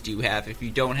slams do you have? If you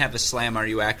don't have a slam, are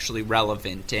you actually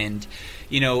relevant? And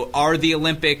are the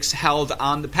Olympics held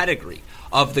on the pedigree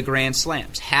of the Grand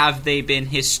Slams? Have they been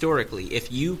historically?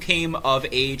 If you came of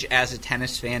age as a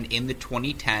tennis fan in the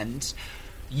 2010s,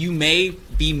 you may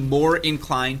be more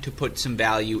inclined to put some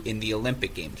value in the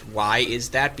Olympic Games. Why is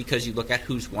that? Because you look at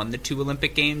who's won the 2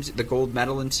 Olympic Games, the gold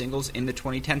medal in singles in the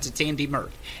 2010s, it's Andy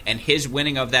Murray. And his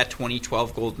winning of that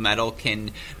 2012 gold medal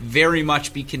can very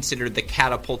much be considered the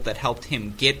catapult that helped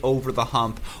him get over the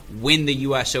hump, win the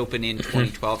U.S. Open in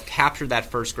 2012, capture that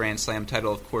first Grand Slam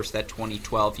title. Of course, that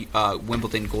 2012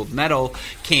 Wimbledon gold medal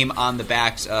came on the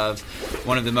backs of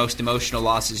one of the most emotional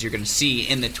losses you're going to see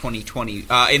in the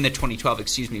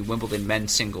 2012 Wimbledon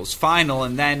men's singles final.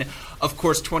 And then, of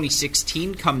course,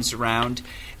 2016 comes around,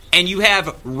 and you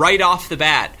have right off the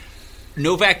bat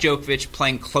Novak Djokovic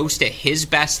playing close to his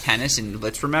best tennis. And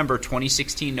let's remember,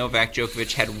 2016 Novak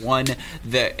Djokovic had won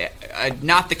the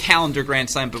not the calendar Grand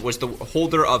Slam, but was the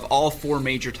holder of all 4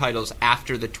 major titles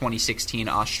after the 2016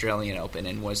 Australian Open,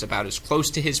 and was about as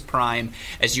close to his prime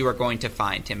as you are going to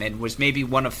find him, and was maybe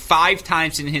one of 5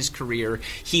 times in his career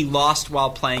he lost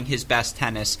while playing his best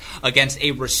tennis against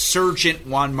a resurgent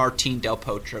Juan Martín del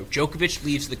Potro. Djokovic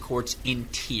leaves the courts in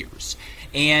tears.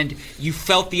 And you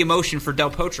felt the emotion for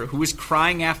Del Potro, who was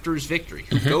crying after his victory,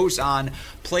 who goes on,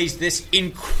 plays this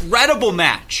incredible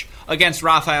match against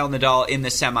Rafael Nadal in the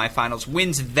semifinals,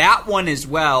 wins that one as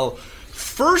well.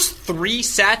 First 3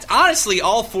 sets, honestly,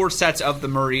 all 4 sets of the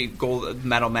Murray gold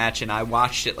medal match, and I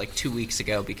watched it like 2 weeks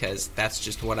ago because that's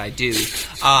just what I do.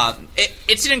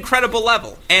 It's an incredible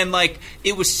level, and like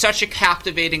it was such a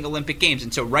captivating Olympic Games,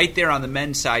 and so right there on the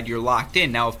men's side, you're locked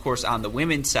in. Now, of course, on the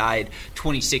women's side,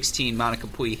 2016 Monica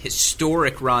Puig,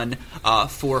 historic run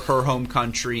for her home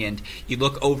country, and you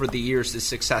look over the years, the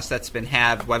success that's been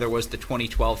had, whether it was the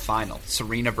 2012 final,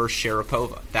 Serena versus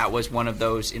Sharapova, that was one of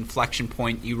those inflection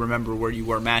point you remember where you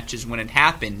were matches when it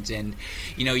happened. And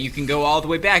you know, you can go all the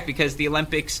way back because the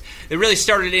Olympics, they really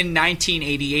started in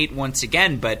 1988 once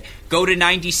again, but go to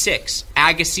 96,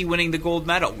 Agassi winning the gold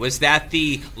medal. Was that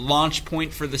the launch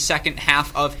point for the second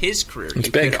half of his career? It's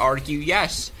you big. could argue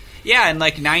yes. Yeah, and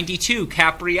like 92,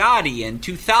 Capriati, and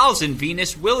 2000,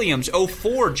 Venus Williams,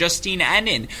 04, Justine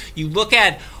Henin. You look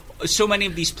at so many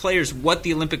of these players, what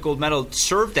the Olympic gold medal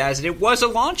served as, and it was a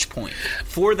launch point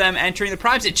for them entering the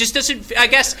primes. It just doesn't, I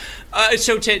guess,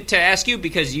 so to ask you,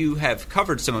 because you have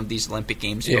covered some of these Olympic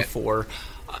Games before,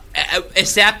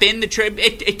 has that been the trip?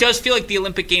 It does feel like the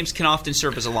Olympic Games can often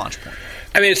serve as a launch point.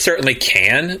 I mean, it certainly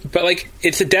can, but like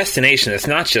it's a destination. It's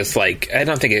not just like I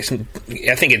think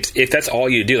it's if that's all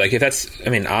you do, like if that's, I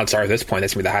mean, odds are at this point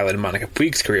that's gonna be the highlight of Monica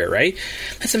Puig's career, right?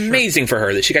 That's amazing for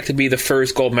her that she got to be the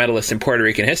first gold medalist in Puerto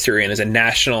Rican history and is a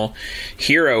national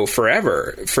hero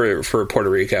forever for Puerto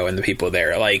Rico and the people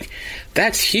there. Like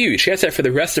that's huge. She has that for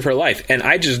the rest of her life. And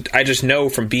I just know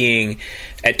from being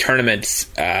at tournaments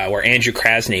where Andrew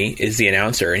Krasny is the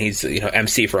announcer, and he's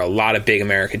MC for a lot of big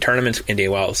American tournaments,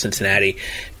 Indian Wells, Cincinnati,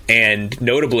 and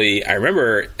notably, I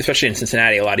remember, especially in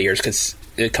Cincinnati, a lot of years because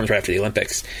it comes right after the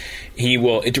Olympics. He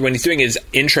will, when he's doing his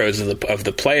intros of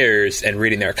the players and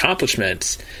reading their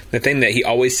accomplishments, the thing that he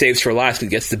always saves for last,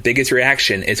 because gets the biggest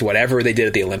reaction, is whatever they did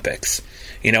at the Olympics.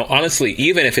 Honestly,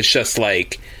 even if it's just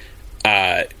like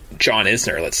John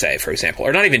Isner, let's say, for example,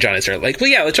 or not even John Isner,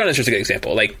 John Isner's a good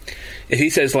example. Like, if he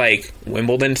says like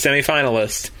Wimbledon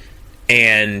semifinalist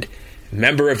and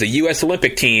member of the U.S.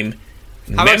 Olympic team.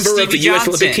 Member of the U.S.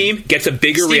 Olympic team gets a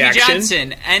bigger reaction.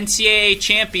 Stevie Johnson, NCAA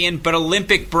champion, but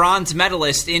Olympic bronze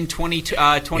medalist in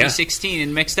 2016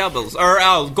 in mixed doubles. Or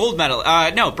gold medal.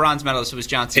 No, bronze medalist was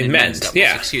Johnson in men's doubles.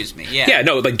 Yeah. Excuse me. Yeah,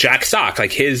 no, like Jack Sock.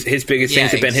 Like his biggest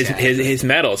things have been his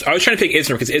medals. I was trying to pick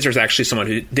Isner because Isner's actually someone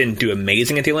who didn't do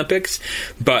amazing at the Olympics,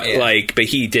 but but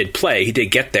he did play. He did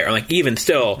get there. And like even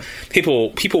still,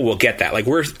 people will get that. Like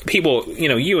we're people,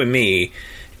 you and me.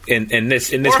 In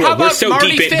this world, we're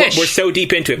so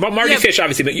deep into it. Well, Marty Fish,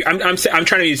 obviously, but I'm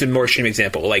trying to use a more extreme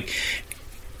example. Like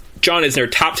John is their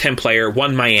top 10 player,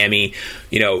 won Miami,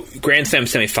 Grand Slam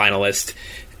semifinalist,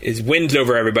 wins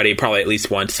over everybody probably at least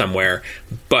once somewhere.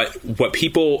 But what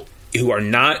people who are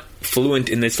not fluent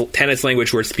in this tennis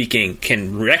language we're speaking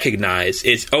can recognize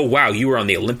is, oh wow, you were on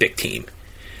the Olympic team.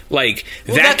 Like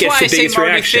that gets the biggest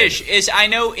reaction. Fish is, I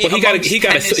know, he got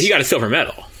a silver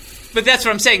medal. But that's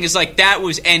what I'm saying is like that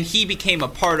was, and he became a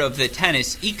part of the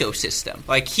tennis ecosystem.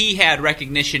 Like he had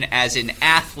recognition as an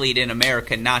athlete in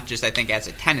America, not just I think as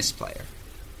a tennis player.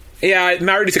 Yeah,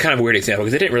 Mauri's a kind of weird example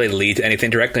because it didn't really lead to anything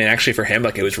directly, and actually for him,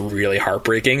 like it was really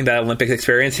heartbreaking, that Olympics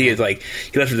experience. He left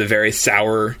with a very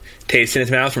sour taste in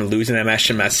his mouth from losing that match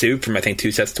to Massoud from I think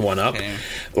 2-1 up. Yeah.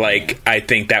 Like I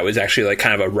think that was actually like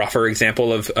kind of a rougher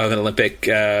example of an Olympic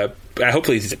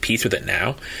hopefully he's at peace with it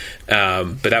now.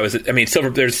 But that was, I mean,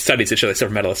 there's studies that show that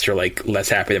silver medalists are like less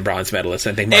happy than bronze medalists.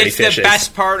 And I think Marty Fish It's the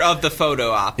best part of the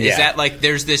photo op is that like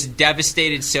there's this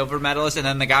devastated silver medalist, and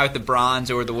then the guy with the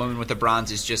bronze or the woman with the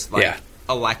bronze is just like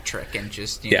electric and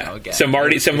just you know. Again, so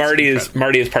Marty is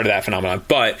part of that phenomenon.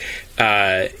 But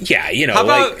how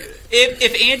about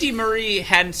if Andy Murray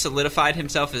hadn't solidified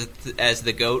himself as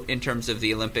the GOAT in terms of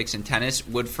the Olympics and tennis,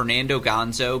 would Fernando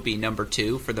Gonzo be number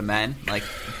 2 for the men? Like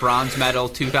bronze medal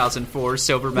 2004,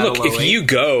 silver medal. Look, if you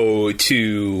go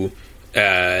to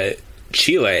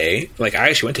Chile, like I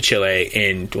actually went to Chile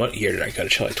in what year did I go to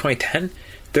Chile? 2010.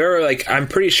 There are like I'm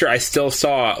pretty sure I still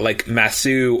saw like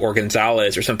Masu or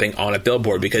Gonzalez or something on a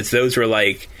billboard because those were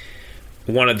like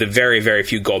one of the very, very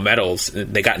few gold medals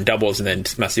they got in doubles, and then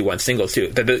Masu won singles too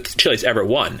that Chile's ever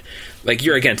won. Like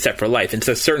you're again set for life, and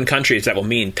so certain countries that will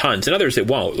mean tons, and others it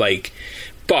won't. Like,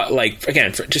 but like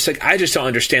again, I just don't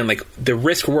understand like the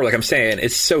risk reward. Like I'm saying,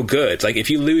 it's so good. Like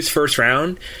if you lose first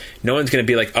round, no one's going to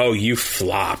be like, oh, you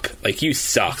flop, like you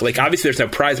suck. Like obviously there's no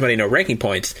prize money, no ranking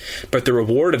points, but the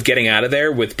reward of getting out of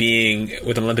there with an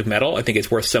Olympic medal, I think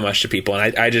it's worth so much to people.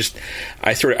 And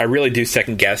I really do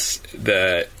second guess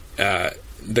the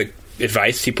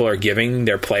advice people are giving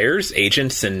their players,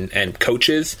 agents, and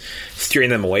coaches, steering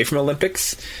them away from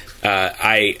Olympics.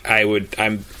 I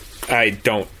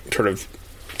don't sort of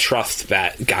trust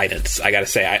that guidance. I got to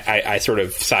say, I sort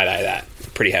of side-eye that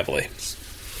pretty heavily.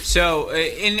 So,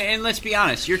 and let's be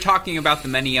honest, you're talking about the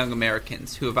many young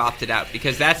Americans who have opted out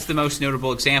because that's the most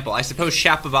notable example. I suppose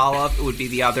Shapovalov would be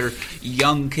the other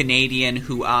young Canadian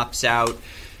who opts out.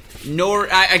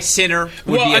 Sinner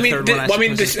would be a third one.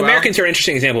 Americans are an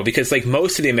interesting example because, like,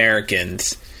 most of the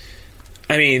Americans,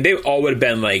 I mean, they all would have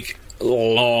been like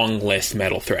long list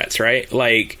medal threats, right?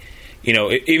 Like, you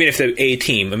know, even if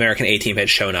the American A team had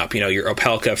shown up, you know, your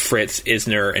Opelka, Fritz,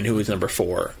 Isner, and who was number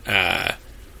 4?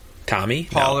 Tommy?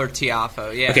 Paul or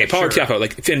Tiafoe, yeah. Okay, Paul or Tiafoe,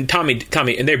 like, and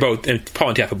Tommy, and they're both, and Paul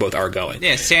and Tiafoe both are going.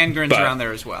 Yeah, Sandgren's around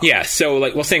there as well. Yeah, so,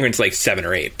 like, well, Sandgren's like 7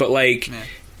 or 8, but, like,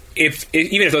 even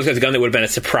if those guys had gone, that would have been a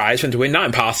surprise for them to win. Not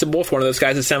impossible for one of those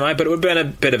guys to semi, but it would have been a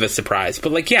bit of a surprise.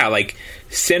 But, like, yeah, like,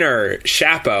 Sinner,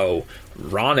 Shapo,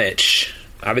 Raonic,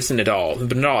 obviously Nadal,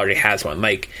 but Nadal already has one.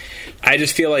 Like, I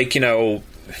just feel like, you know,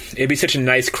 it'd be such a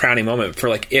nice crowning moment for,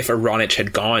 like, if a Raonic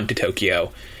had gone to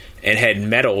Tokyo and had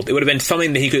medaled, it would have been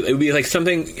something that it would be like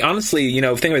something, honestly, you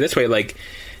know, think of it this way, like,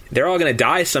 they're all going to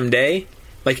die someday.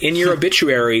 Like, in your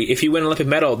obituary, if you win an Olympic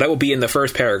medal, that will be in the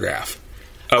first paragraph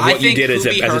of what you did as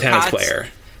a tennis player.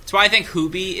 That's why I think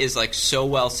Hubie is like so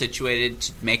well situated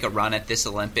to make a run at this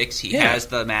Olympics. He has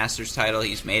the Masters title.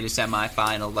 He's made a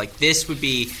semifinal. Like, this would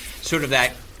be sort of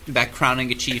that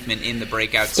crowning achievement in the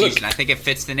breakout season. I think it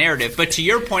fits the narrative. But to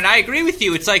your point, I agree with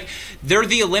you. It's like they're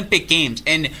the Olympic Games.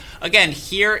 And again,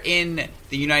 here in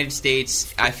the United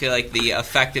States, I feel like the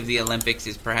effect of the Olympics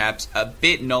is perhaps a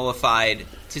bit nullified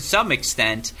to some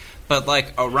extent. But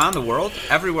like around the world,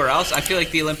 everywhere else, I feel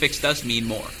like the Olympics does mean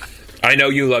more. I know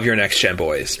you love your next gen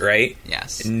boys, right?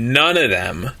 Yes. None of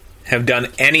them have done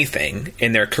anything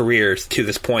in their careers to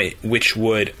this point which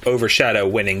would overshadow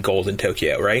winning gold in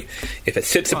Tokyo, right? If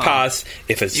it's Tsitsipas,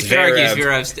 if it's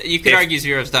Zverev... You could argue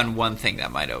Zverev's done one thing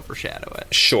that might overshadow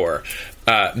it. Sure.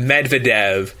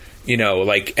 Medvedev, you know,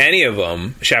 like any of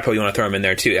them, Shapo, you want to throw him in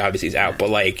there too, obviously he's out, but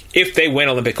like if they win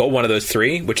Olympic gold, one of those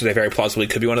 3, which they very plausibly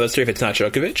could be one of those 3 if it's not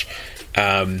Djokovic,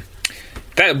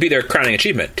 that would be their crowning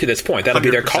achievement to this point. That'll 100%.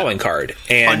 Be their calling card,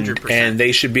 and 100%. And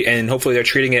they should be, and hopefully they're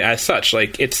treating it as such.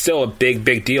 Like, it's still a big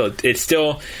deal.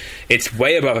 It's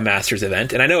way above a Masters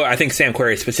event, and I think Sam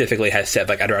Querrey specifically has said,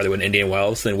 like, I'd rather win Indian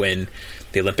Wells than win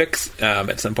the Olympics.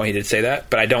 At some point he did say that,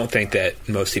 but I don't think that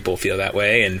most people feel that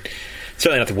way, and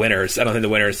certainly not the winners. I don't think the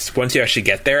winners, once you actually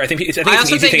get there, I think it's an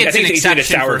easy thing. I think it's easy to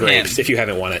sour grapes if you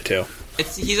haven't won it too.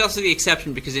 He's also the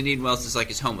exception because Indian Wells is like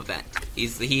his home event.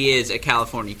 He is a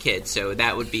California kid, so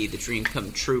that would be the dream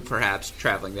come true, perhaps,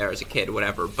 traveling there as a kid,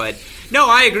 whatever. But, no,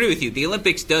 I agree with you. The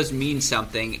Olympics does mean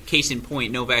something. Case in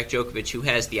point, Novak Djokovic, who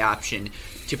has the option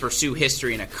to pursue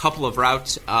history in a couple of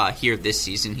routes here this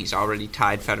season. He's already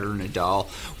tied Federer Nadal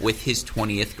with his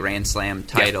 20th Grand Slam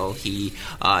title. Yep. He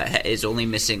is only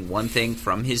missing one thing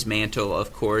from his mantle,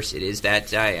 of course. It is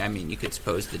that, I mean, you could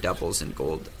suppose the doubles and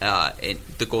gold,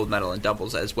 the gold medal in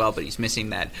doubles as well, but he's missing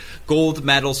that gold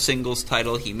medal singles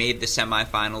title. He made the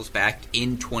semifinals back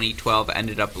in 2012,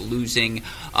 ended up losing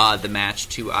the match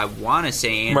to, I want to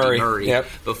say, Andy Murray yep.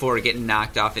 before getting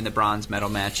knocked off in the bronze medal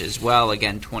match as well.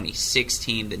 Again,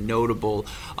 2016, the notable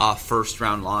first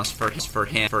round loss for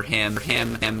him.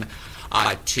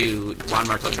 to Juan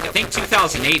Martín. I think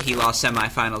 2008 he lost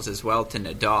semifinals as well to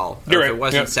Nadal. You're If right. it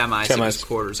wasn't Yep. semis, it was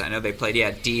quarters. I know they played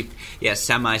deep,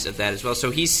 semis of that as well.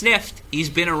 So he's sniffed. He's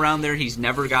been around there. He's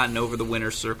never gotten over the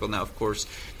winner's circle. Now, of course,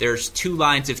 there's two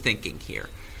lines of thinking here.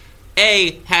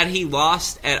 A, had he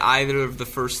lost at either of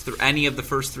the any of the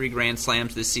first three Grand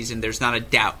Slams this season, there's not a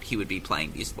doubt he would be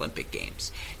playing these Olympic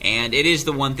Games. And it is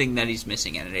the one thing that he's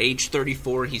missing. And at age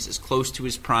 34, he's as close to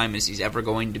his prime as he's ever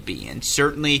going to be. And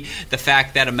certainly the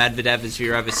fact that a Medvedev, a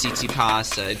Zverev, a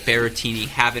Tsitsipas, a Berrettini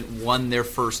haven't won their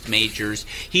first majors,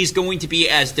 he's going to be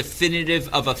as definitive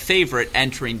of a favorite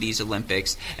entering these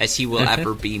Olympics as he will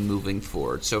ever be moving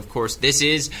forward. So, of course, this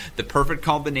is the perfect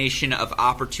combination of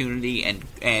opportunity and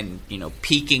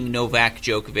peaking Novak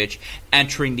Djokovic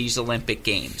entering these Olympic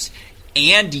Games.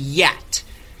 And yet,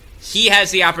 he has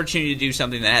the opportunity to do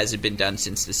something that hasn't been done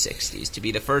since the 60s, to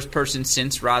be the first person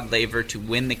since Rod Laver to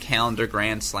win the calendar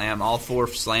Grand Slam, all four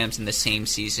slams in the same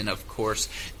season, of course.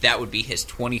 That would be his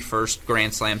 21st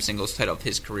Grand Slam singles title of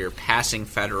his career, passing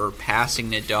Federer, passing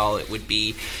Nadal. It would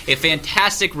be a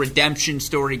fantastic redemption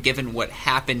story given what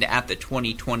happened at the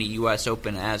 2020 U.S.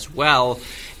 Open as well.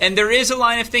 And there is a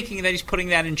line of thinking that he's putting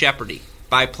that in jeopardy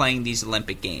by playing these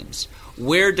Olympic Games.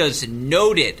 Where does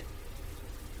noted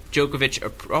Djokovic...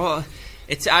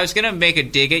 I was going to make a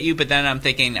dig at you, but then I'm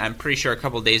thinking, I'm pretty sure a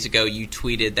couple of days ago you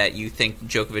tweeted that you think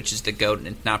Djokovic is the GOAT and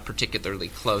it's not particularly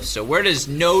close. So where does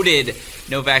noted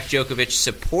Novak Djokovic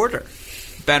supporter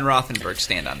Ben Rothenberg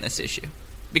stand on this issue?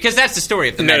 Because that's the story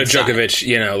of the men's side.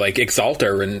 Djokovic,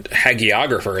 exalter and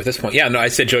hagiographer at this point. Yeah, no, I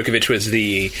said Djokovic was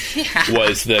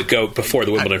the GOAT before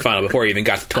the Wimbledon final, before he even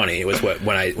got to 20. It was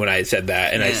when I said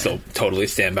that, and I still totally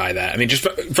stand by that. I mean, just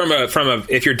from a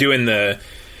if you're doing the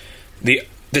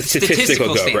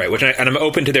statistical GOAT, right? And I'm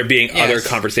open to there being other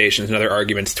conversations and other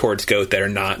arguments towards GOAT that are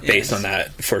not based on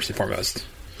that first and foremost.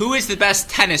 Who is the best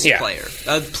tennis player?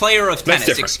 A player of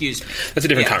tennis, excuse me. That's a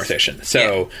different conversation.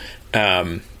 So,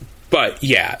 I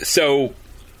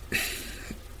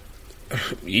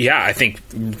think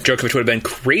Djokovic would have been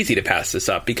crazy to pass this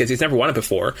up because he's never won it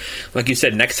before. Like you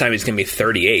said, next time he's going to be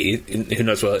 38. Who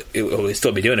knows what he'll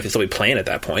still be doing, if he'll still be playing at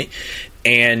that point.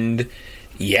 And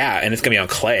and it's going to be on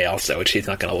clay also, which he's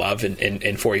not going to love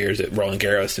in 4 years at Roland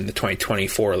Garros in the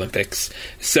 2024 Olympics.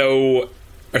 So,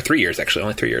 or 3 years actually,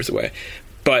 only 3 years away.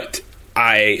 But so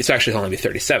actually he'll only be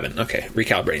 37. Okay,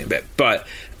 recalibrating a bit. But,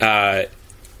 in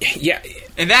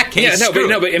that case,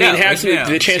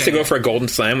 the chance to go for a Golden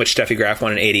Slam, which Steffi Graf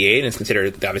won in '88, and is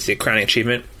considered obviously a crowning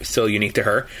achievement, still unique to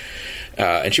her.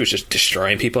 And she was just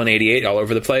destroying people in '88 all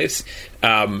over the place.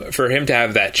 For him to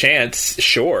have that chance,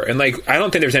 sure. And I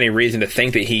don't think there's any reason to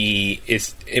think that he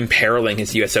is imperiling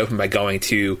his U.S. Open by going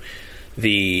to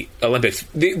the Olympics.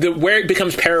 Where it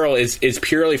becomes peril is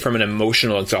purely from an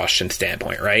emotional exhaustion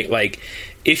standpoint, right?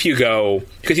 If you go,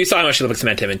 because you saw how much the Olympics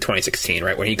meant to him in 2016,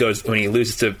 right? When he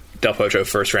loses to Del Potro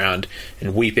first round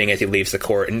and weeping as he leaves the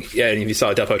court. And you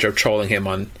saw Del Potro trolling him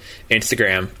on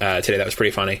Instagram today. That was pretty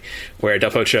funny. Where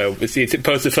Del Potro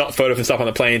posted a photo of himself on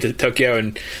the plane to Tokyo,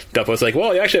 and Del Potro's like,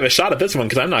 well, you actually have a shot at this one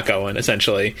because I'm not going,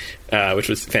 essentially, which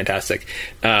was fantastic.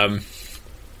 Good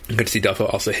to see Del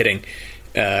Potro also hitting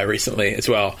recently as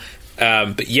well.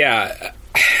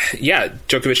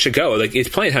 Djokovic should go. It's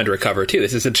plenty of time to recover too.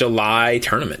 This is a July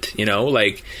tournament,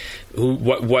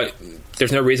 what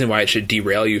there's no reason why it should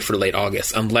derail you for late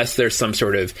August unless there's some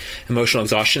sort of emotional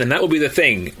exhaustion, and that will be the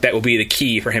thing that will be the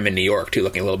key for him in New York too,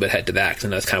 looking a little bit ahead to that, because I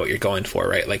know that's kind of what you're going for,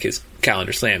 right? His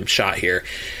calendar slam shot here.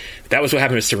 That was what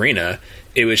happened with Serena.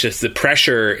 It was just the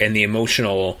pressure and the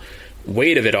emotional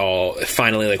weight of it all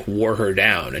finally wore her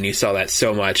down, and you saw that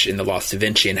so much in the loss to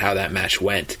Vinci and how that match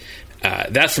went.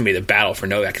 That's going to be the battle for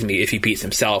Novak, if he beats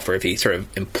himself or if he sort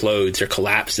of implodes or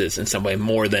collapses in some way,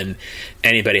 more than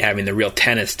anybody having the real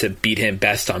tennis to beat him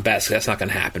best on best. That's not going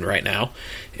to happen right now.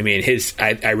 I mean,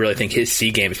 I really think his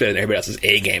C game is better than everybody else's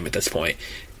A game at this point.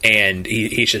 And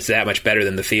he's just that much better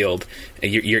than the field.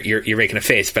 You're making a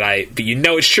face, but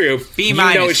it's true. B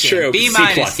minus. You know it's true. B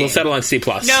minus. C+. We'll settle on C+.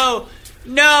 No.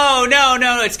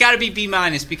 It's got to be B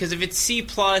minus, because if it's C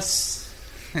plus,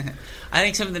 I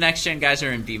think some of the next gen guys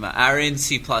are in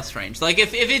C plus range.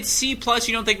 If it's C plus,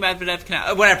 you don't think Medvedev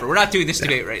can? Whatever. We're not doing this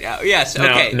debate right now. Yes.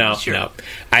 Okay. No.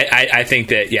 I think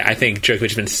that. I think Djokovic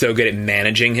has been so good at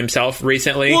managing himself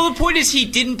recently. Well, the point is he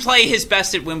didn't play his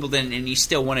best at Wimbledon, and he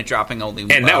still won it, dropping only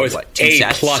and that was A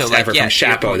plus effort from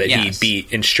Shapo that he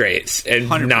beat in straights, and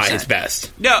 100%. Not his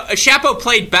best. No, Shapo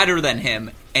played better than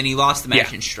him, and he lost the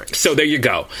match in straights. So there you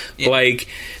go. Yeah.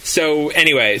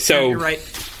 Anyway, you're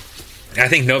right. I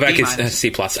think Novak is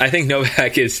C+. I think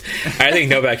Novak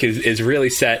is really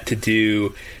set to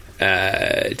do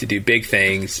to do big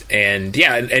things, and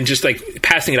just like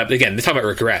passing it up again. They're talking about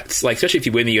regrets, like especially if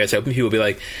you win the U.S. Open, people will be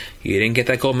like, "You didn't get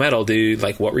that gold medal, dude.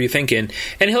 Like, what were you thinking?"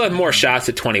 And he'll have more shots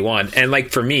at 21. And like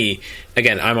for me,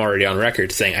 again, I'm already on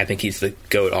record saying I think he's the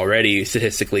GOAT already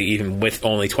statistically, even with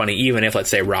only 20. Even if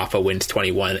let's say Rafa wins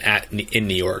 21 in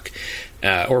New York,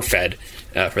 or Fed.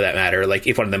 For that matter, like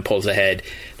if one of them pulls ahead,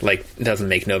 like doesn't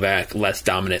make Novak less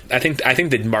dominant. I think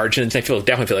the margins.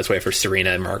 Definitely feel this way for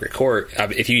Serena and Margaret Court.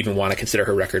 If you even want to consider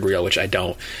her record real, which I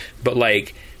don't, but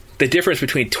like the difference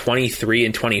between 23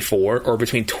 and 24, or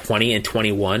between 20 and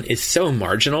 21, is so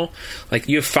marginal. Like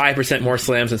you have 5% more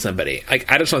slams than somebody. Like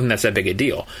I just don't think that's that big a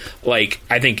deal. Like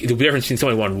I think the difference between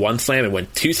someone who won 1 slam and won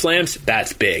 2 slams,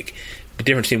 that's big. The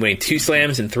difference between winning 2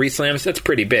 slams and 3 slams, that's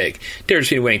pretty big. The difference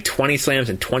between winning 20 slams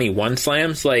and 21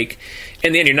 slams, like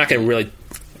in the end, you're not going to really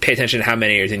pay attention to how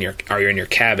many are in your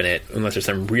cabinet unless there's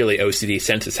some really OCD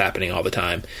census happening all the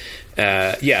time.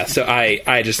 So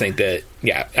I just think that,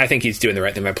 I think he's doing the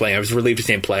right thing by playing. I was relieved to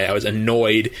see him play. I was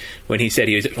annoyed when he said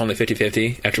he was only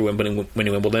 50-50 after winning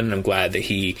Wimbledon, and I'm glad that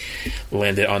he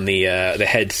landed on the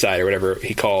head side or whatever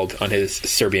he called on his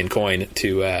Serbian coin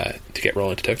to get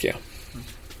rolling to Tokyo.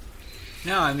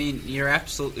 No, I mean, you're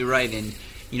absolutely right. And,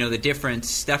 the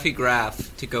difference, Steffi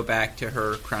Graf, to go back to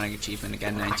her crowning achievement,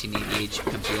 again, 1988, she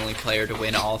becomes the only player to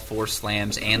win all 4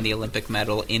 slams and the Olympic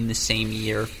medal in the same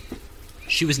year.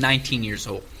 She was 19 years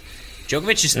old.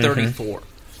 Djokovic is 34.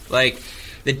 Like,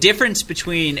 the difference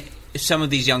between some of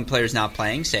these young players not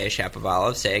playing, say a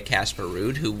Shapovalov, say a Casper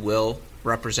Ruud, who will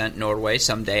represent Norway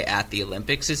someday at the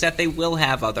Olympics, is that they will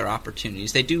have other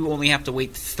opportunities. They do only have to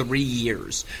wait 3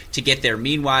 years to get there.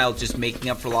 Meanwhile, just making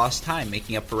up for lost time,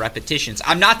 making up for repetitions.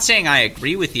 I'm not saying I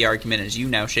agree with the argument as you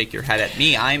now shake your head at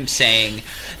me. I'm saying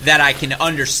that I can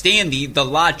understand the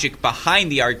logic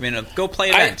behind the argument of go play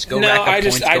events, rack up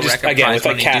points, go rack up prize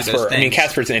money, Casper. I mean,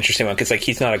 Casper's an interesting one because like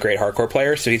he's not a great hardcore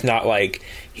player, so he's not like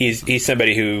he's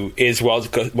somebody who is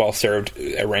well served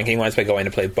ranking wise by going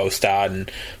to play Bostad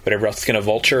and whatever else is going to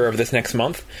vulture over this next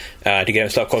month to get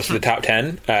himself close to the top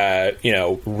 10.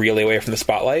 Really away from the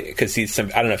spotlight because I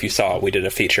don't know if you saw, we did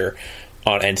a feature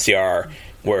on NCR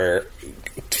where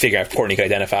figuring out if Courtney could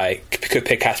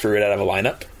pick Casper Ruud out of a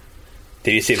lineup.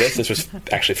 Did you see this? This was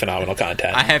actually phenomenal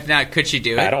content. I have not. Could she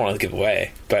do it? I don't want to give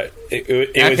away, but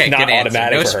it was not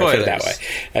automatic for her to put it that way.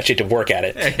 She had to work at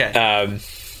it. Okay.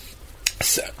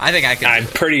 So I think I could. I'm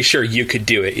pretty sure you could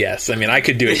do it. Yes, I mean I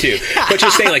could do it too. But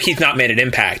just saying, like he's not made an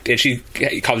impact, and she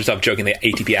calls herself jokingly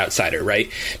ATP outsider,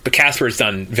 right? But Casper has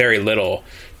done very little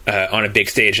on a big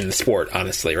stage in the sport,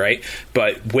 honestly, right?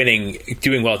 But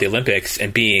doing well at the Olympics,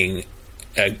 and being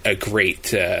a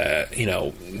great,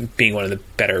 being one of the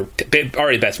better,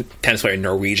 already the best tennis player in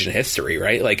Norwegian history,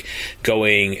 right? Like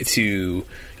going to,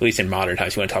 at least in modern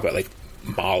times, you want to talk about like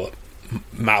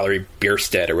Mallory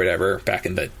Bjerstedt or whatever back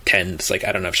in the 10s. Like,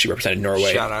 I don't know if she represented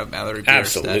Norway. Shout out Mallory Bjerstedt.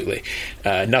 Absolutely.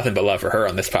 Nothing but love for her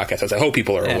on this podcast, as I hope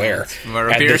people are aware. We're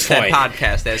a Bjerstedt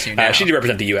podcast, as you know. She did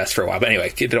represent the U.S. for a while, but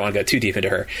anyway, I don't want to go too deep into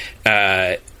her.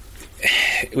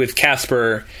 With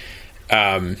Casper,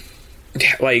 but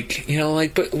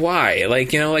why?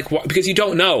 Why? Because you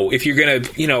don't know if you're going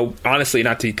to, honestly,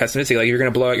 not to be pessimistic, like, you're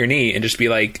going to blow out your knee and just be,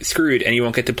 like, screwed, and you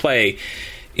won't get to play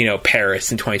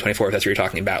Paris in 2024, if that's what you're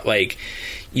talking about. Like,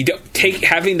 you don't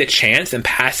having the chance and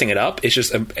passing it up is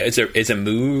just a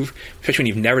move, especially when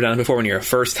you've never done it before, when you're a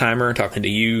first timer, talking to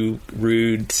you,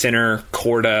 Ruud, Sinner,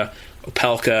 Korda,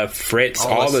 Opelka, Fritz,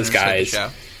 all those guys.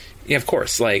 Yeah, of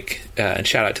course. Like, and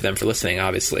shout out to them for listening,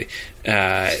 obviously.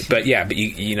 But you're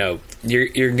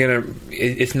gonna.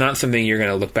 It's not something you're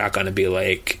gonna look back on and be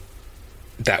like,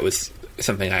 that was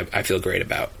something I feel great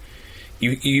about.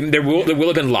 There will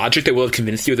have been logic that will have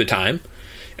convinced you at the time,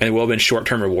 and there will have been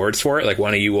short-term rewards for it. Like,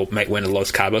 one of you might win a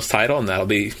Los Cabos title, and that'll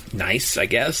be nice, I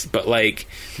guess. But, like,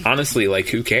 honestly, like,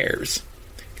 who cares?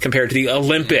 Compared to the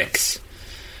Olympics.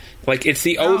 Like, it's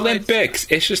the Olympics.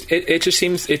 It just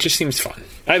seems fun.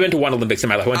 I've been to one Olympics in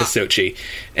my life. I went to Sochi,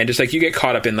 and just like you get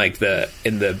caught up in like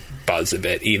in the buzz of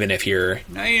it, even if you're.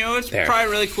 No, it's there.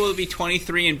 Probably really cool to be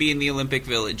 23 and be in the Olympic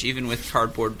Village, even with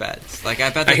cardboard beds. Like, I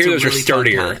bet that's I hear those really are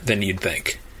sturdier than you'd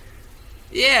think.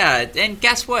 Yeah, and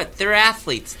guess what? They're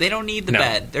athletes. They don't need the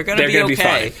bed. They're going to be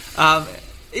okay. Be fine.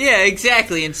 Yeah,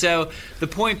 exactly. And so the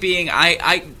point being,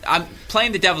 I'm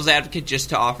playing the devil's advocate just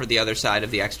to offer the other side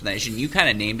of the explanation. You kind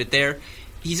of named it there.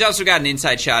 He's also got an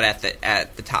inside shot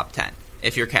at the top 10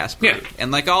 if you're Casper. Yeah.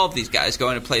 And like all of these guys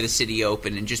going to play the City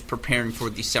Open and just preparing for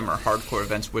these summer hardcore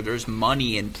events where there's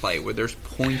money in play, where there's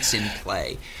points in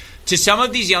play. to some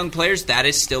of these young players, that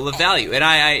is still a value.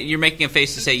 And you're making a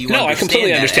face to say you No, I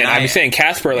completely understand. I'm saying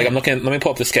Casper, like, yeah. I'm looking, let me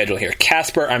pull up the schedule here.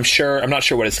 Casper, I'm not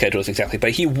sure what his schedule is exactly,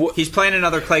 but he's playing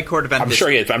another clay court event. I'm sure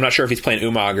he is, but I'm not sure if he's playing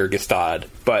Umag or Gstaad.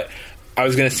 But I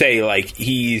was going to say, like,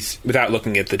 he's, without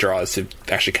looking at the draws to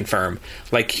actually confirm,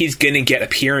 like, he's going to get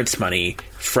appearance money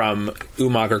from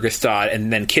Umag or Gstaad,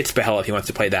 and then Kitzbühel if he wants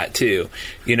to play that too.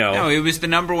 You know, no, he was the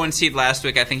number 1 seed last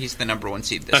week. I think he's the number 1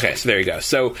 seed this week. Okay, so there you go.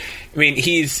 So, I mean,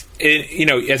 he's, you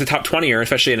know, as a top 20er,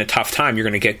 especially in a tough time, you're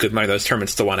going to get good money. Those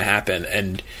tournaments still want to happen.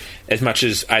 And as much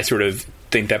as I sort of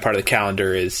think that part of the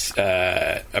calendar is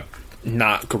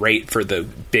not great for the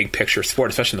big picture sport,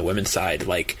 especially on the women's side,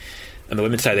 like, on the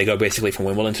women's side, they go basically from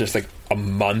Wimbledon to just like a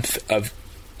month of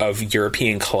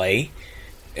European clay,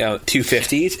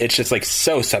 250s. It's just like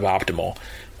so suboptimal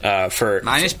for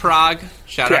minus Prague.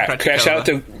 Shout out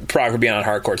to Prague for being on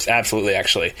hard courts. Absolutely,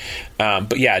 actually.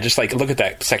 But yeah, just like look at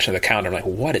that section of the calendar. I'm like,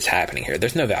 what is happening here?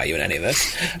 There's no value in any of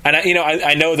this. And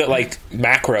I know that like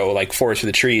macro, like forest for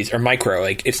the trees, or micro,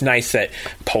 like it's nice that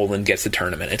Poland gets the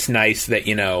tournament. It's nice that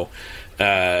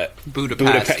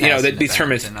Budapest, that these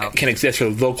tournaments can exist for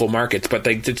local markets, but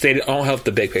they don't help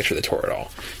the big picture of the tour at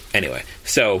all. Anyway,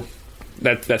 so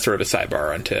that's sort of a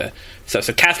sidebar onto stuff.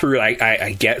 So Casper,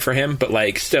 I get for him, but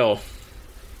like still,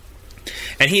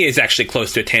 and he is actually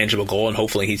close to a tangible goal, and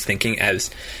hopefully he's thinking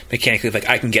as mechanically like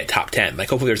I can get top 10. Like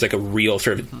hopefully there's like a real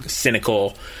sort of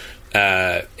cynical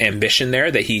ambition there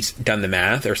that he's done the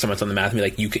math, or someone's done the math and be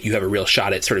like, you have a real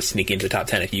shot at sort of sneaking into the top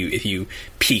 10 if you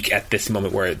peak at this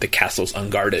moment where the castle's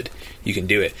unguarded. You can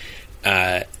do it,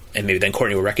 and maybe then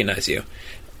Courtney will recognize you.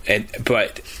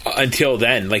 But until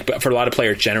then, like, but for a lot of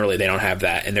players generally, they don't have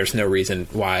that, and there's no reason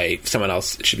why someone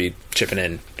else should be chipping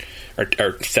in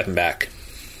or stepping back.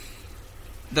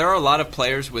 There are a lot of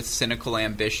players with cynical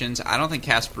ambitions. I don't think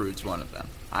Casper Ruud's one of them.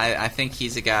 I think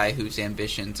he's a guy whose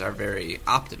ambitions are very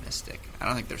optimistic. I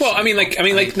don't think they're. Well, cynical. I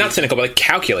mean, not cynical, but like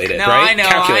calculated, no, right? I know,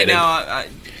 calculated. I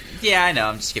know. Yeah, I know.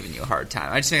 I'm just giving you a hard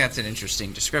time. I just think that's an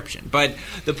interesting description. But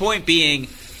the point being,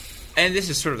 and this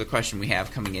is sort of the question we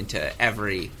have coming into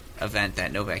every event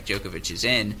that Novak Djokovic is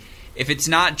in. If it's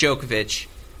not Djokovic,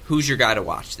 who's your guy to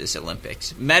watch this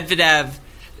Olympics? Medvedev.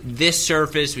 This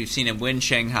surface, we've seen him win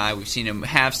Shanghai. We've seen him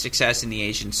have success in the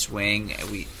Asian swing.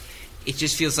 It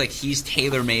just feels like he's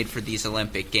tailor-made for these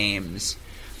Olympic Games.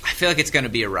 I feel like it's going to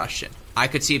be a Russian. I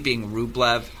could see it being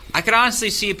Rublev. I could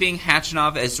honestly see it being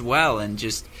Khachanov as well. And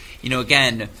just,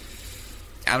 again,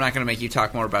 I'm not going to make you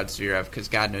talk more about Zverev because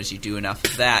God knows you do enough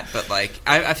of that. But like,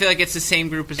 I feel like it's the same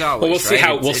group as always. Well, we'll see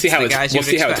right? how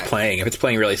it's playing. If it's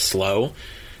playing really slow,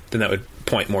 then that would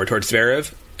point more towards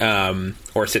Zverev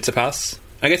or Tsitsipas.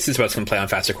 I guess Tsitsipas can play on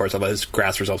faster courts, although his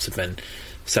grass results have been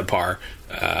subpar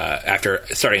after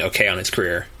starting okay in his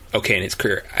career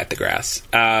at the grass.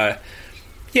 I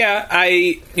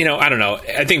don't know.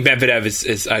 I think Medvedev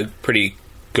is a pretty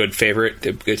good favorite,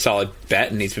 a good solid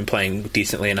bet, and he's been playing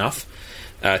decently enough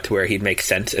to where he'd make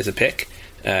sense as a pick.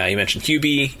 You mentioned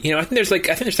Hubie. I think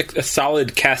there's a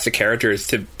solid cast of characters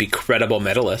to be credible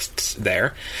medalists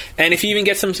there. And if you even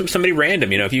get somebody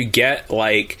random, if you get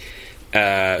like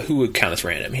who would count as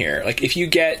random here? Like if you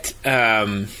get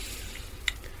look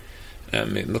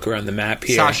around the map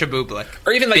here, Sasha Bublik,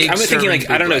 or even like I'm thinking like Bublik.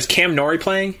 I don't know, is Cam Norrie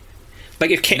playing?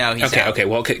 Like if Cam, no, he's out. Okay.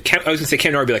 Well, I was gonna say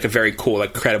Cam Norrie would be like a very cool,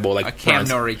 like credible, like a Cam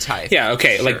Norrie type. Yeah,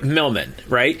 okay, sure. Like Millman,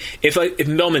 right? If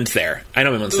Millman's there, I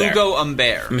know Millman's there. Ugo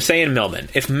Humbert. I'm saying Millman.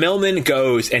 If Millman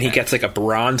goes and he gets like a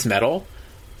bronze medal,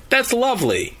 that's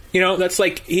lovely. That's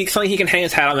like something he can hang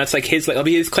his hat on. That's like that'll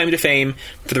be his claim to fame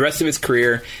for the rest of his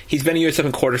career. He's been a US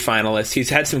Open quarterfinalist. He's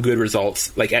had some good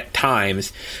results, like at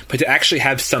times, but to actually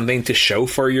have something to show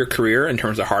for your career in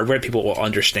terms of hardware, people will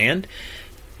understand.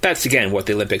 That's again what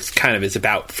the Olympics kind of is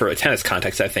about for a tennis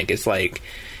context. I think it's like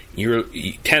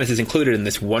tennis is included in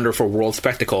this wonderful world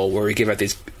spectacle where we give out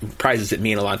these prizes that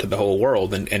mean a lot to the whole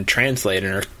world and translate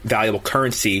and are valuable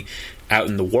currency out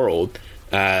in the world.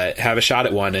 Have a shot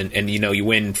at one, and you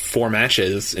win 4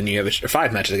 matches, and you have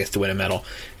 5 matches, I guess, to win a medal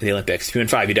in the Olympics. If you win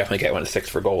 5, you definitely get 1 to 6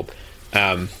 for gold.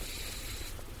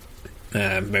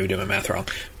 Maybe doing my math wrong,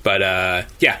 but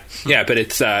but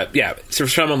it's so for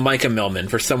someone like a Millman,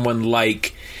 for someone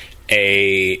like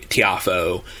a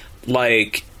Tiafoe,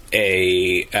 like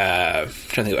a I'm trying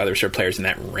to think of other sort of players in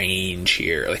that range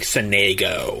here, like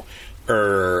Sonego.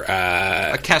 Or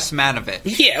a Kecmanovic.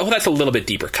 Yeah, well, that's a little bit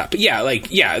deeper cut, but like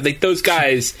those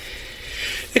guys,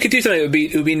 they could do something.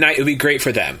 It would be nice. It would be great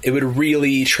for them. It would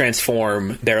really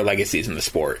transform their legacies in the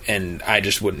sport, and I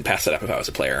just wouldn't pass it up if I was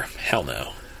a player. Hell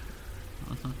no.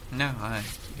 No,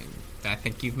 I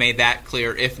think you've made that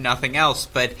clear, if nothing else.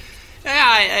 But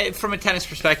From a tennis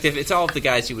perspective, it's all of the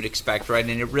guys you would expect, right?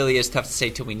 And it really is tough to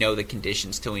say till we know the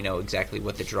conditions, till we know exactly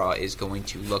what the draw is going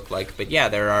to look like. But yeah,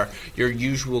 there are your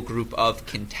usual group of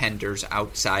contenders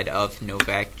outside of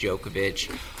Novak Djokovic.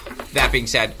 That being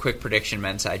said, quick prediction,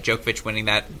 men's side. Djokovic winning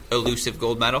that elusive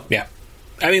gold medal? Yeah.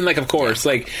 I mean, like, of course.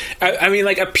 Yeah. Like, I mean,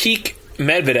 like, a peak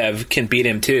Medvedev can beat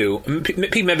him, too.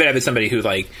 Peak Medvedev is somebody who,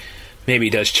 like, maybe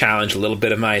does challenge a little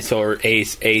bit of my solar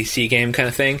AC game kind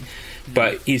of thing.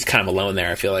 But he's kind of alone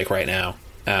there, I feel like, right now.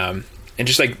 And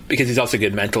just, like, because he's also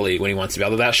good mentally when he wants to be.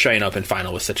 Although that Australian Open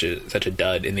final was such a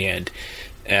dud in the end.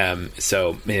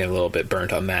 So maybe I'm a little bit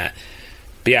burnt on that.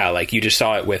 But yeah, like, you just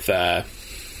saw it with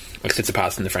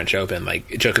Tsitsipas in the French Open. Like,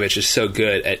 Djokovic is so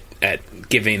good at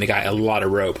giving the guy a lot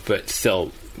of rope, but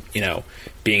still, you know,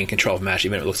 being in control of the match,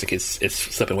 even if it looks like it's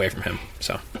slipping away from him.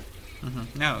 So...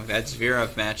 Mm-hmm. No, that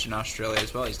Zverev match in Australia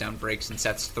as well. He's down breaks in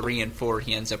sets 3 and 4.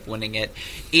 He ends up winning it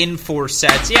in 4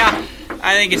 sets. Yeah,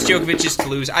 I think it's Djokovic's to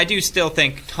lose. I do still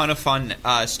think ton of fun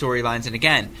storylines. And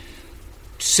again,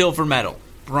 silver medal,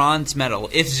 bronze medal.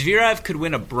 If Zverev could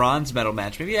win a bronze medal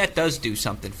match, maybe that does do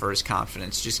something for his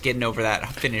confidence. Just getting over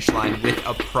that finish line with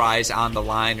a prize on the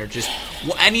line, or just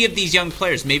any of these young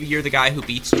players. Maybe you're the guy who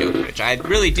beats Djokovic. I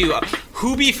really do.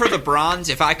 Hoobie for the bronze.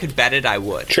 If I could bet it, I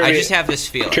would. I just have this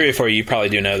feeling. Trivia for you probably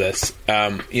do know this.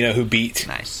 You know who beat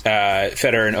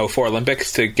Federer in 04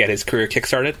 Olympics to get his career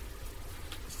kickstarted?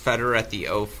 Federer at the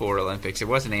 04 Olympics. It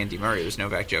wasn't Andy Murray. It was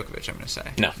Novak Djokovic, I'm going to say.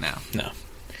 No.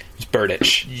 It's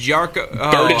Berdych.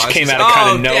 Berdych came out of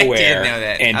kind of nowhere. I did know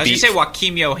that. And I was going to say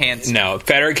Joaquim Johansson. No,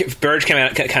 Berdych came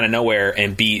out kind of nowhere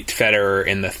and beat Federer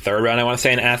in the 3rd round, I want to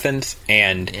say, in Athens.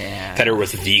 And Federer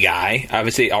was the guy,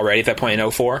 obviously, already at that point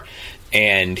in 04.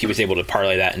 And he was able to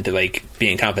parlay that into, like,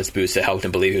 being confidence boost that helped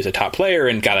him believe he was a top player,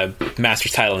 and got a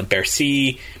Masters title in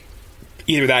Bercy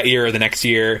either that year or the next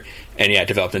year. And yeah,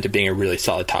 developed into being a really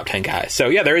solid top 10 guy. So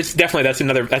yeah, there is definitely,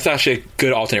 that's actually a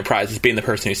good alternate prize, is being the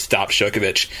person who stopped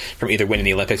Djokovic from either winning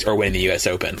the Olympics or winning the US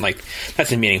Open. Like,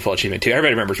 that's a meaningful achievement too.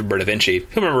 Everybody remembers Roberto Vinci.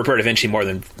 Who remember Roberto Vinci more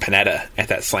than Panetta at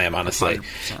that slam, honestly.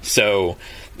 100%. So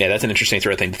yeah, that's an interesting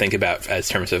sort of thing to think about as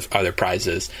terms of other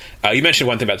prizes. You mentioned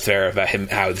one thing about Zverev, about him,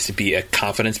 how this would be a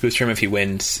confidence boost for him if he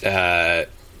wins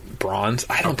bronze.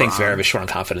 I don't think Zverev is short on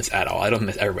confidence at all. I don't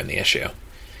think that's ever been the issue.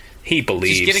 He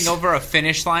believes. Just getting over a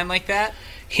finish line like that?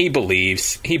 He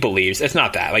believes. It's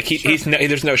not that. Like,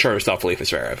 there's no short of self-belief with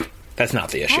Zverev. That's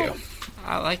not the issue. Oh,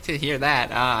 I like to hear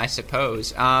that, I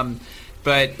suppose.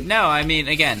 But no, I mean,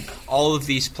 again, all of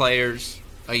these players,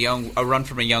 a run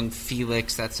from a young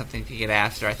Felix, that's something to get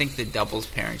after. I think the doubles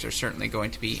pairings are certainly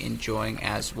going to be enjoying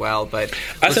as well. But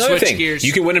that's another thing. Gears.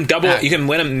 You can win him you can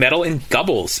win a medal in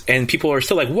doubles, and people are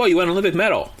still like, "Whoa, you won an Olympic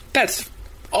medal? That's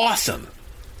awesome."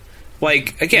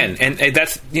 Like, again, and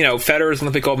that's, you know, Federer's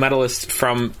Olympic gold medalist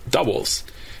from doubles.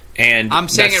 And I'm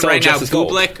saying it right now,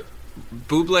 Bublik,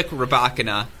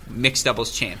 Rybakina, mixed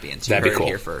doubles champions. That'd be cool.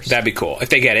 Here first. That'd be cool. If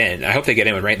they get in. I hope they get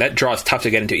in with rain. That draw is tough to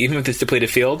get into. Even with this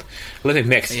depleted field, Olympic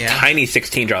mix, tiny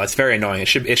 16 draw. That's very annoying. It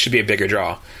should be a bigger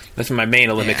draw. That's my main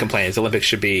Olympic complaint is Olympics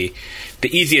should be the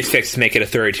easiest fix to make it a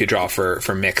 32 draw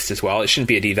for mixed as well. It shouldn't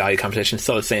be a devalued competition. It's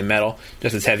still the same medal,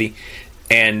 just as heavy.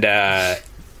 And But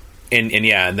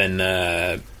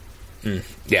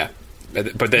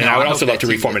then I would also love to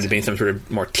reform it to being some sort of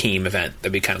more team event.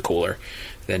 That'd be kind of cooler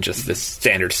than just this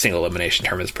standard single elimination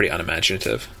tournament. It's pretty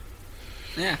unimaginative.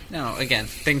 Yeah, no, again,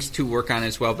 things to work on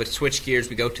as well. But switch gears,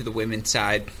 we go to the women's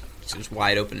side. It's as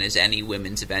wide open as any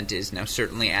women's event is. Now,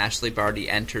 certainly Ashley Barty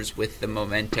enters with the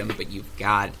momentum, but you've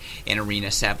got an Aryna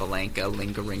Sabalenka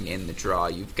lingering in the draw.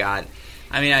 You've got...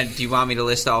 do you want me to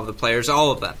list all of the players?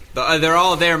 All of them. They're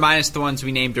all there minus the ones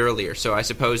we named earlier. So I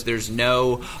suppose there's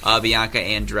no Bianca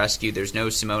Andreescu. There's no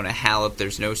Simona Halep.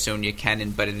 There's no Sonia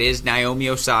Kenin. But it is Naomi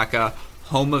Osaka,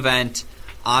 home event,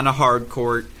 on a hard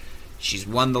court. She's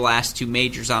won the last 2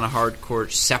 majors on a hard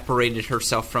court, separated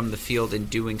herself from the field in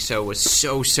doing so, was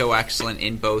so excellent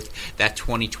in both that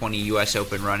 2020 U.S.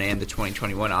 Open run and the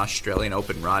 2021 Australian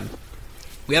Open run.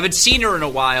 We haven't seen her in a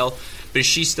while, but is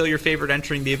she still your favorite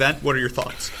entering the event? What are your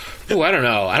thoughts? Oh, I don't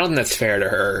know. I don't think that's fair to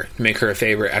her to make her a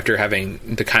favorite after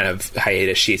having the kind of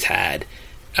hiatus she's had,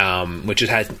 which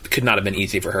could not have been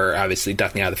easy for her. Obviously,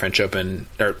 ducking out of the French Open,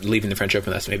 or leaving the French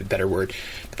Open, that's maybe a better word.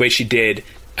 The way she did,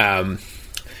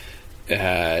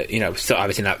 still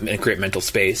obviously not in a great mental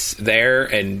space there,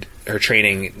 and her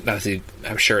training, obviously,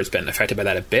 I'm sure has been affected by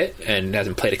that a bit, and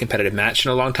hasn't played a competitive match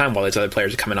in a long time, while these other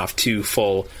players are coming off 2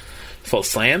 full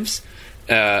slams.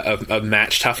 Of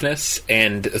match toughness,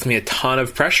 and there's going to be a ton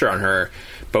of pressure on her,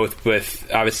 both with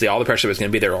obviously all the pressure that was going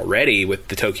to be there already with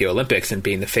the Tokyo Olympics and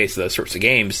being the face of those sorts of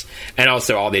games, and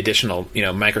also all the additional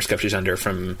microscope she's under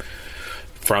from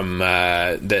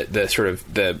the sort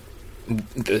of the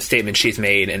statement she's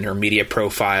made and her media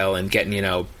profile and getting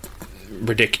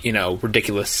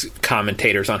ridiculous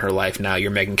commentators on her life now.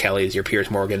 Your Megyn Kelly's, your Piers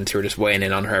Morgans, who are just weighing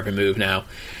in on her every move now.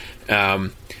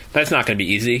 That's not going to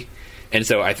be easy. And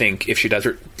so I think if she does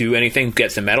do anything,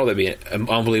 gets a medal, that'd be an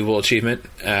unbelievable achievement.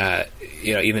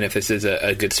 Even if this is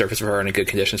a good surface for her and a good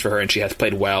conditions for her, and she has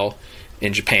played well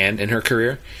in Japan in her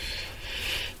career.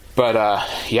 But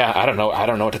I don't know. I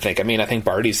don't know what to think. I mean, I think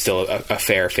Barty's still a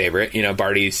fair favorite.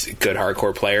 Barty's a good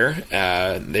hardcore player.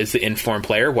 Is the informed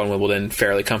player. Won Wimbledon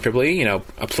fairly comfortably.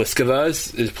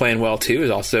 Pliskova is playing well too.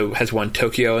 Has won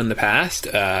Tokyo in the past.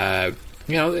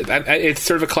 It's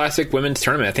sort of a classic women's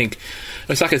tournament. I think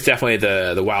Osaka is definitely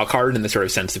the wild card in the sort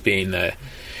of sense of being the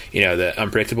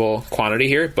unpredictable quantity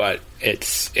here, but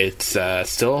it's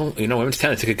still, women's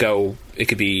tennis. It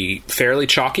could be fairly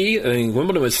chalky. I mean,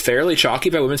 Wimbledon was fairly chalky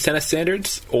by women's tennis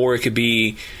standards, or it could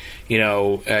be,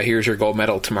 here's your gold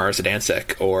medal, Tamara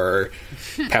Zidansek or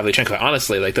Pavlyuchenkova.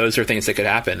 Honestly, those are things that could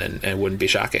happen and wouldn't be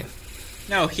shocking.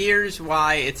 No, here's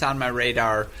why it's on my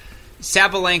radar.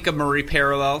 Sabalenka Marie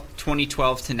parallel,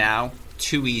 2012 to now,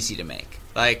 too easy to make.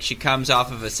 She comes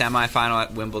off of a semifinal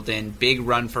at Wimbledon, big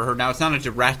run for her. Now, it's not a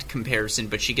direct comparison,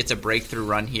 but she gets a breakthrough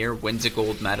run here, wins a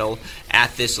gold medal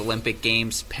at this Olympic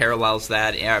Games, carries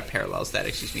that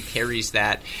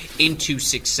into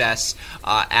success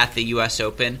at the U.S.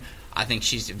 Open. I think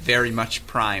she's very much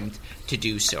primed to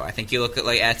do so. I think you look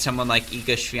at someone like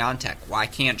Iga Swiatek. Why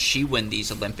can't she win these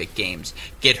Olympic Games?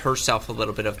 Get herself a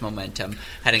little bit of momentum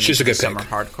heading into the summer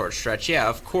hardcourt stretch. Yeah,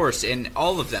 of course. And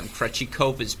all of them.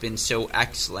 Krejcikova's been so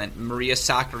excellent. Maria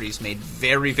Sakkari's made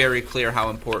very, very clear how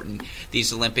important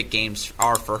these Olympic Games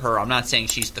are for her. I'm not saying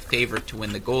she's the favorite to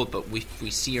win the gold, but we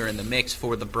see her in the mix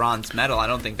for the bronze medal. I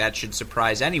don't think that should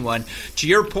surprise anyone. To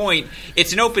your point,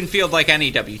 it's an open field like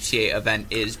any WTA event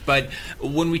is, but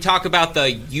when we talk about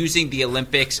using the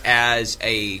Olympics as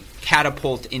a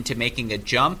catapult into making a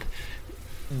jump,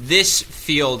 this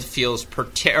field feels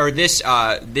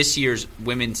this year's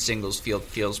women's singles field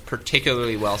feels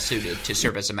particularly well suited to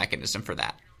serve as a mechanism for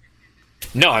that.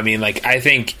 No, I mean, I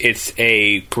think it's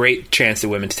a great chance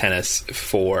at women's tennis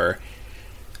for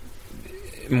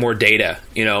more data.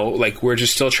 We're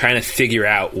just still trying to figure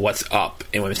out what's up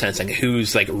in women's tennis,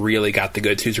 who's really got the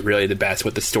goods, who's really the best,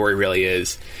 what the story really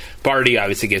is. Barty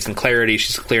obviously gives some clarity.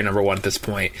 She's clear number one at this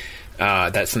point.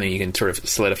 That's something you can sort of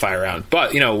solidify around.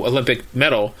 But Olympic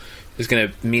medal is going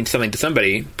to mean something to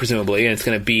somebody, presumably, and it's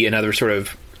going to be another sort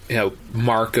of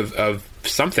mark of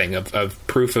something, of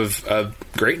proof of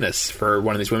greatness for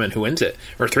one of these women who wins it,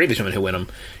 or three of these women who win them,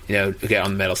 get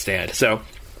on the medal stand. So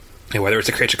whether it's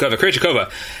a Krejcikova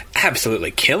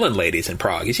absolutely killing ladies in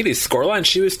Prague. You see these scorelines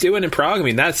she was doing in Prague. I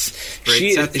mean,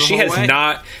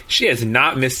 she has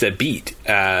not missed a beat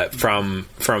from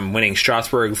winning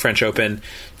Strasbourg French Open,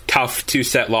 tough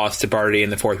 2-set loss to Barty in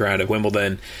the fourth round of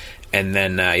Wimbledon, and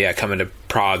then coming to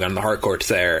Prague on the hard courts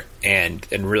there and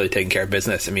really taking care of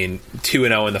business. I mean,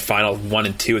 2-0 in the final,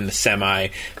 1-2 in the semi,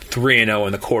 3-0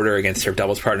 in the quarter against her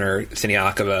doubles partner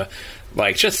Siniakova.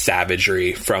 Just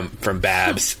savagery from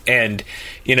Babs, and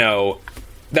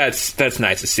that's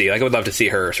nice to see. I would love to see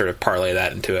her sort of parlay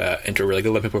that into a really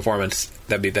good Olympic performance.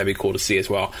 That'd be cool to see as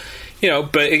well.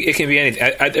 But it can be anything.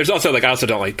 There's also I also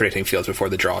don't like predicting fields before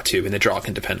the draw too, and the draw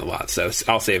can depend a lot. So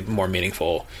I'll say more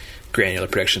meaningful, granular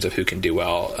predictions of who can do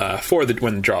well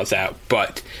when the draw's out.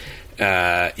 But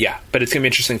but it's gonna be an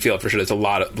interesting field for sure. There's a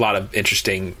lot of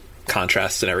interesting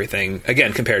contrasts and everything.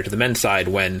 Again, compared to the men's side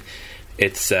when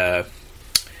it's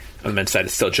on the men's side,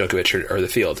 it's still Djokovic or the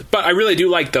field. But I really do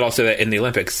like that also that in the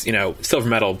Olympics, silver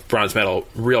medal, bronze medal,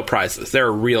 real prizes. There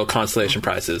are real consolation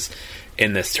prizes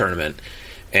in this tournament.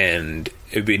 And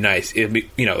it'd be nice. It'd be,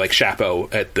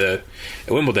 Shapo at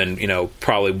Wimbledon,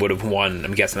 probably would have won,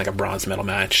 I'm guessing, a bronze medal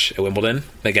match at Wimbledon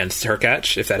against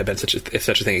Hurkacz if that had been if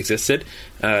such a thing existed.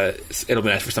 It'll be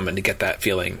nice for someone to get that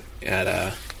feeling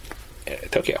at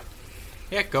Tokyo.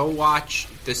 Yeah, go watch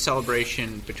the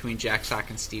celebration between Jack Sock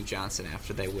and Steve Johnson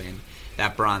after they win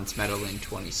that bronze medal in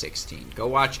 2016. Go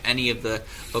watch any of the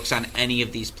looks on any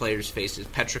of these players' faces.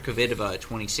 Petra Kvitova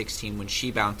 2016 when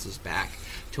she bounces back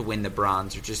to win the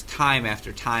bronze, or just time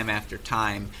after time after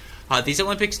time. These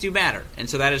Olympics do matter, and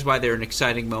so that is why they're an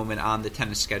exciting moment on the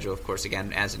tennis schedule. Of course,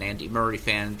 again, as an Andy Murray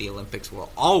fan, the Olympics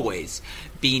will always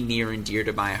be near and dear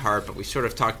to my heart, but we sort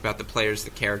of talked about the players, the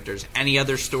characters. Any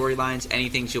other storylines, any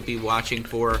things you'll be watching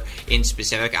for in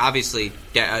specific? Obviously,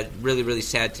 really, really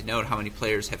sad to note how many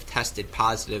players have tested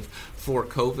positive for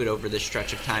COVID over this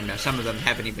stretch of time. Now, some of them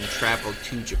haven't even traveled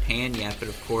to Japan yet, but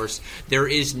of course, there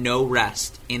is no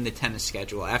rest in the tennis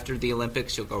schedule. After the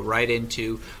Olympics, you'll go right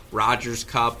into Rogers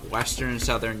Cup, Western and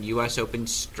Southern, U.S. Open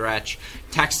stretch.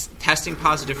 Testing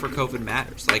positive for COVID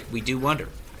matters. Like, we do wonder,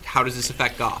 how does this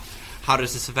affect golf? How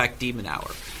does this affect Demon Hour?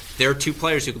 There are two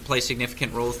players who can play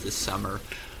significant roles this summer.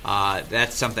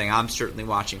 That's something I'm certainly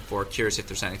watching for. Curious if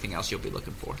there's anything else you'll be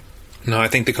looking for. No, I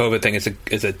think the COVID thing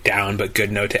is a down but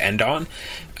good note to end on.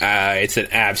 It's an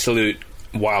absolute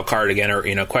wild card again,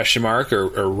 or question mark,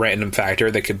 or random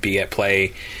factor that could be at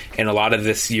play in a lot of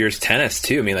this year's tennis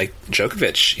too. I mean, like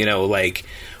Djokovic, like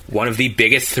one of the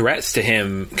biggest threats to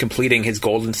him completing his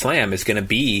Golden Slam is going to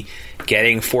be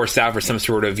getting forced out for some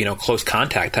sort of close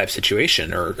contact type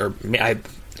situation, or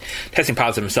testing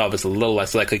positive himself is a little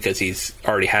less likely because he's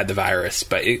already had the virus,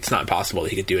 but it's not impossible that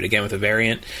he could do it again with a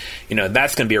variant.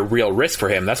 That's going to be a real risk for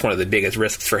him. That's one of the biggest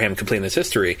risks for him completing this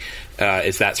history,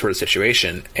 is that sort of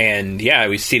situation. And yeah,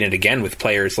 we've seen it again with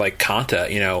players like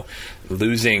Konta,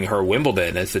 losing her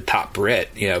Wimbledon as the top Brit,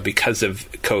 because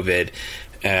of COVID,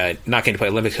 not getting to play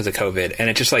Olympics because of COVID. And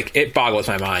it just it boggles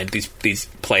my mind. These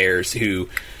players who,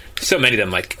 so many of them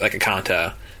like a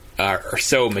Konta, are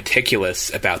so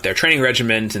meticulous about their training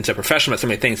regimens and so professional about so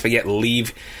many things, but yet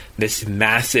leave this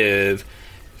massive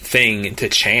thing to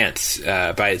chance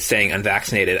by staying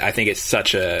unvaccinated. I think it's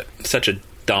such a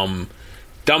dumb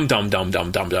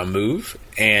move,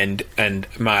 and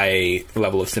my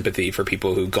level of sympathy for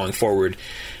people who going forward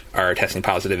are testing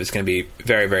positive is going to be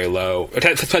very, very low.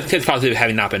 Test positive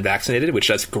having not been vaccinated, which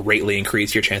does greatly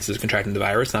increase your chances of contracting the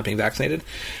virus not being vaccinated.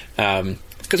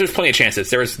 Because there's plenty of chances.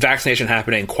 There was vaccination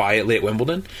happening quietly at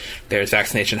Wimbledon. There's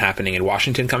vaccination happening in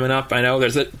Washington coming up. I know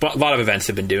there's a lot of events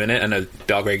have been doing it. I know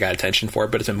Belgrade got attention for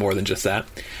it, but it's been more than just that.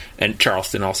 And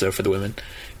Charleston also for the women.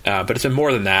 But it's been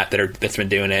more than that's been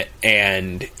doing it.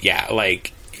 And yeah,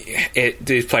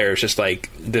 these players, just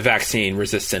the vaccine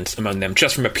resistance among them,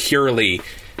 just from a purely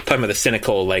talking about the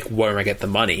cynical, where am I get the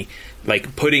money?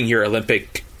 Putting your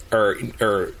Olympic or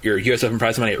your U.S. Open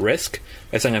prize money at risk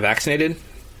by saying I'm vaccinated.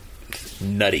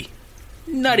 Nutty.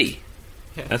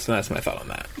 Yeah. That's my thought on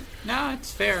that. No,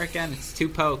 it's fair. Again, it's two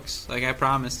pokes. I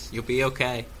promise, you'll be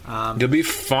okay. You'll be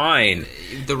fine.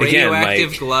 The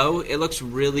radioactive glow, it looks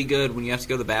really good when you have to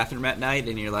go to the bathroom at night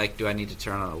and you're like, do I need to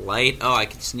turn on a light? Oh, I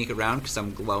can sneak around because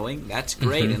I'm glowing. That's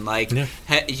great.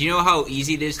 Mm-hmm. And you know how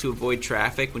easy it is to avoid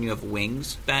traffic when you have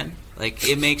wings, Ben?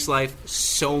 It makes life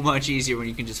so much easier when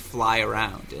you can just fly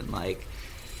around. And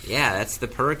yeah, that's the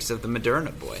perks of the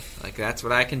Moderna, boy. That's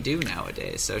what I can do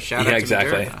nowadays. So shout out to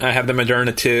exactly. Moderna. I have the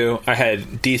Moderna too. I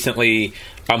had decently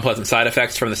unpleasant side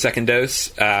effects from the second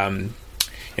dose.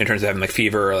 In terms of having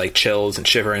fever or chills and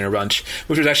shivering a bunch,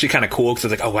 which was actually kind of cool because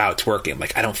I was oh wow, it's working.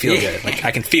 I don't feel good.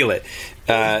 I can feel it.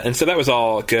 And so that was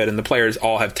all good. And the players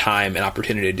all have time and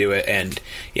opportunity to do it. And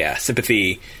yeah,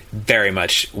 sympathy very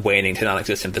much waning to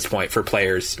non-existent at this point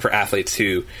for athletes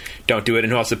who don't do it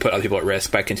and who also put other people at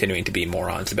risk by continuing to be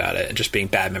morons about it and just being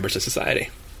bad members of society.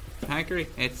 I agree.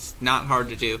 It's not hard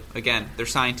to do. Again, they're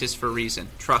scientists for a reason.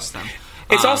 Trust them.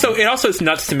 It also is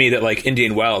nuts to me that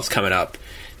Indian Wells coming up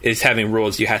is having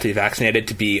rules you have to be vaccinated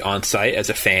to be on site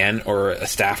as a fan or a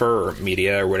staffer or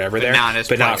media or whatever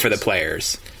not for the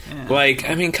players.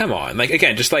 Yeah. Come on.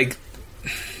 Again,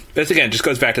 this again just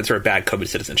goes back to the sort of bad COVID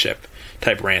citizenship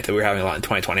type rant that we were having a lot in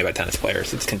 2020 about tennis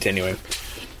players. It's continuing.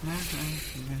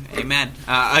 Amen.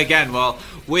 Again, well,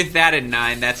 with that in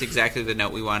mind, that's exactly the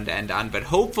note we wanted to end on. But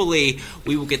hopefully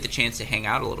we will get the chance to hang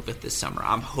out a little bit this summer.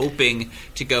 I'm hoping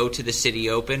to go to the City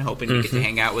Open, hoping to get to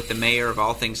hang out with the mayor of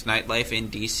all things nightlife in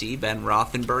D.C., Ben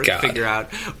Rothenberg, figure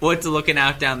out what's looking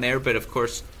out down there. But, of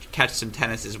course, catch some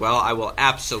tennis as well. I will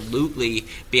absolutely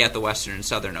be at the Western and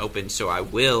Southern Open, so I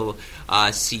will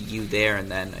see you there.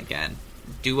 And then, again,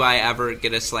 do I ever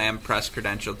get a slam press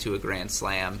credential to a Grand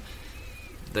Slam?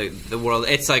 The world,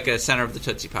 it's like a center of the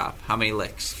Tootsie Pop. How many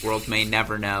licks? World may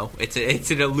never know. It's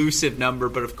an elusive number,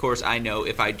 but of course I know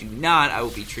if I do not, I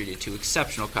will be treated to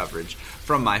exceptional coverage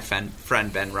from my friend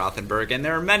Ben Rothenberg. And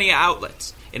there are many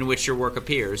outlets in which your work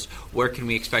appears. Where can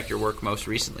we expect your work most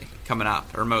recently coming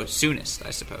up, or most soonest,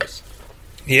 I suppose?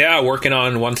 Yeah, working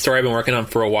on one story I've been working on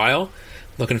for a while.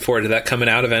 Looking forward to that coming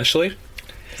out eventually.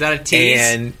 Is that a tease?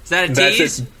 And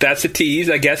that's a tease,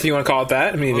 I guess, if you want to call it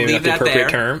that. Maybe not the appropriate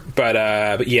term,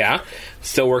 but yeah,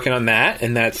 still working on that,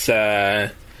 and that's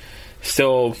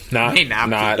Still not. It may not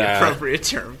be the appropriate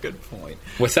term. Good point.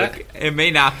 What's that? Look, it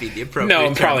may not be the appropriate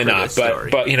term. No, probably for not. this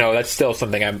story. But that's still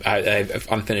something I have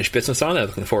unfinished business on. I'm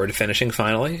looking forward to finishing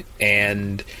finally.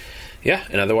 And yeah,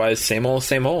 and otherwise, same old.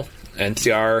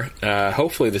 NCR.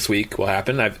 Hopefully this week will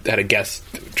happen. I've had a guest,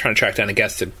 trying to track down a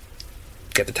guest to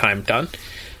get the time done.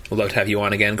 We'd love to have you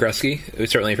on again, Grusky.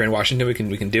 Certainly, if you're in Washington,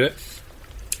 we can do it.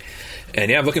 And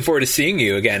yeah, I'm looking forward to seeing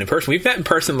you again in person. We've met in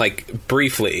person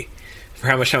briefly. For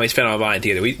how much time we spent online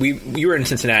together. We were in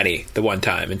Cincinnati the one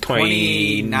time in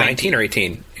 2019 or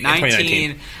 18?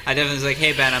 19. I definitely was like,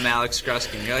 hey, Ben, I'm Alex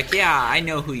Gruskin. You're like, yeah, I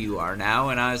know who you are now.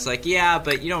 And I was like, yeah,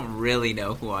 but you don't really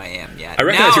know who I am yet. I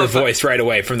recognized your voice right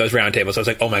away from those round tables. I was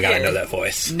like, oh my God, I know that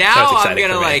voice. Now so I'm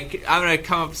going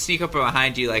to sneak up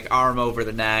behind you, like arm over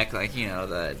the neck, like,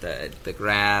 the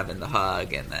grab and the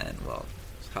hug, and then,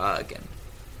 hug and,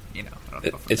 I don't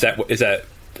know. Is that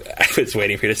I was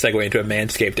waiting for you to segue into a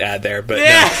Manscaped ad there, but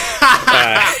no.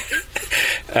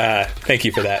 Thank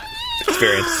you for that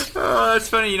experience. Oh, that's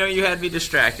funny. You had me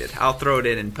distracted. I'll throw it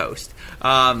in post.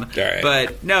 All right.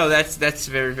 But no, that's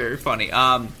very, very funny.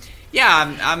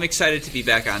 Yeah, I'm excited to be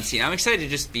back on scene. I'm excited to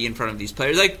just be in front of these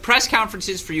players. Like, press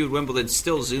conferences for you at Wimbledon,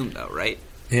 still Zoom though, right?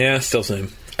 Yeah, still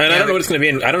Zoom. And I don't know what it's going to be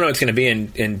in. I don't know what it's going to be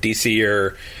in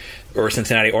DC or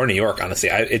Cincinnati or New York, honestly.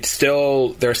 They're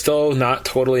still not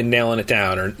totally nailing it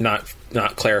down or not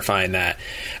clarifying that.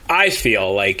 I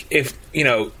feel like if,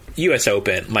 U.S.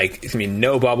 Open, like, it's going to be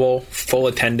no bubble, full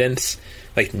attendance,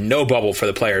 like, no bubble for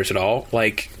the players at all.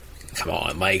 Like, come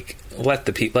on, like, let's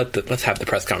have the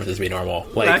press conferences be normal.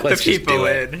 Like, let's the people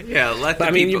just do it. in. Yeah, let the people.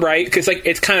 I mean, you're right, because like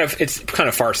it's kind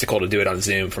of farcical to do it on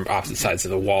Zoom from opposite sides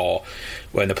of the wall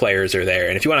when the players are there.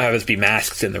 And if you want to have us be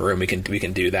masks in the room, we can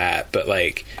do that. But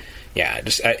like, yeah,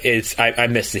 I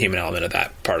miss the human element of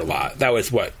that part a lot. That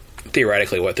was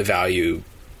theoretically what the value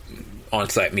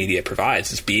on-site media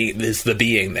provides is the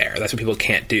being there. That's what people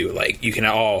can't do. Like, you can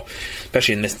all,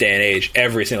 especially in this day and age,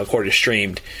 every single court is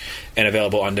streamed and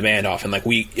available on demand often. Like,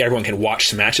 everyone can watch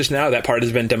some matches now. That part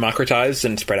has been democratized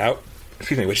and spread out.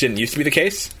 Which didn't used to be the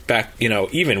case back,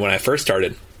 even when I first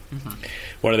started. Mm-hmm.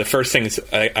 One of the first things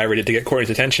I ever did to get Corey's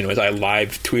attention was I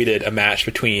live tweeted a match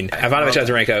between Ivanovic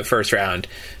Azarenka first round.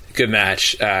 Good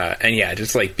match. And yeah,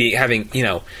 just like having,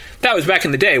 that was back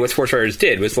in the day. What sports writers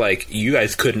did was like, you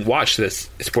guys couldn't watch this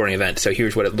sporting event, so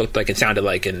here's what it looked like and sounded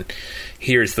like, and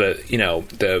here's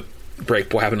the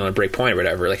break, what happened on a break point or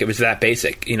whatever. Like, it was that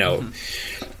basic.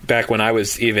 Mm-hmm. Back when I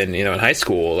was even in high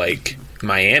school, like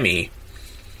Miami,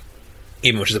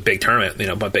 even which is a big tournament, one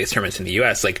of the biggest tournaments in the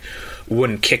U.S., like,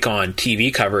 wouldn't kick on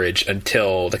TV coverage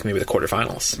until like maybe the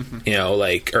quarterfinals,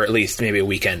 mm-hmm. Or at least maybe a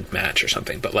weekend match or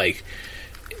something. But like,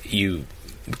 you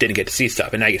didn't get to see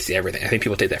stuff, and now you get to see everything. I think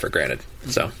people take that for granted.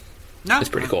 So it's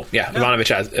pretty cool. Yeah,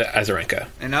 Ivanovic Azarenka.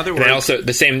 In other words, and then also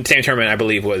the same tournament, I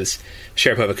believe, was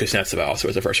Sharapova Kuznetsova. Also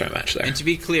was the first round match there. And to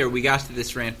be clear, we got to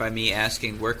this rant by me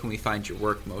asking where can we find your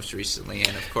work most recently,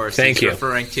 and of course, he's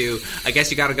referring to. I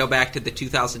guess you got to go back to the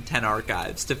 2010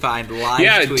 archives to find live.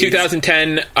 Yeah, tweets.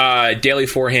 2010 Daily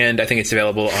Forehand. I think it's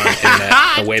available on Internet,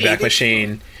 a Wayback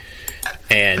Machine,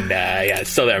 and yeah, it's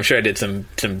still there. I'm sure I did some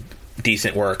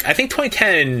decent work. I think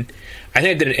 2010, I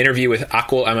did an interview with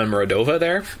Akul Amamuradova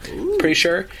there. Ooh. Pretty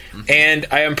sure. Mm-hmm. And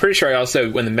I am pretty sure I also,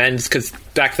 when the men's, because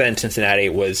back then Cincinnati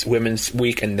was women's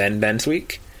week and then men's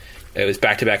week. It was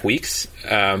back-to-back weeks,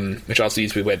 which also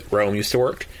used to be where Rome used to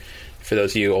work, for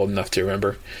those of you old enough to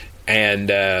remember.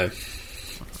 And I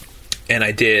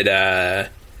did an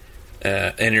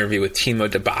interview with Timo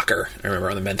de Bakker, I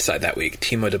remember, on the men's side that week.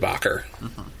 Timo de Bakker.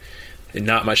 Mm-hmm. And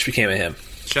not much became of him.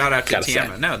 Shout out to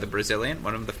Tiama. No, the Brazilian.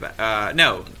 One of the...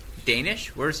 no,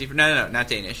 Danish? Where is he from? No, not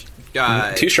Danish.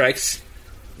 2 strikes.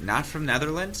 Not from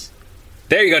Netherlands?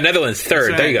 There you go, Netherlands,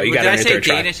 third. There you go. You got it on your third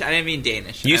try. Danish? I didn't mean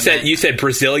Danish. You said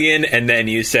Brazilian, and then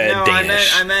you said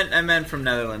Danish. I meant from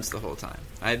Netherlands the whole time.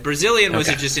 Brazilian was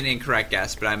okay. Just an incorrect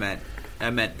guess, but I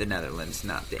meant the Netherlands,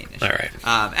 not Danish. All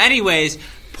right. Anyways...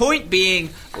 Point being,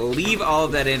 leave all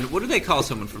of that in. What do they call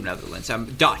someone from Netherlands?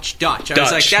 Dutch. I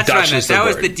was like, that's Dutch what I meant. That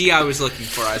was the D I was looking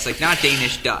for. I was like, not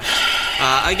Danish, Dutch.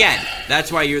 Again, that's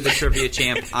why you're the trivia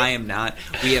champ. I am not.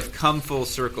 We have come full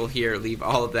circle here. Leave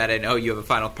all of that in. Oh, you have a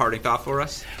final parting thought for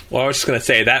us? Well, I was just going to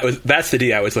say, that's the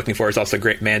D I was looking for. It's also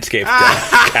great Manscaped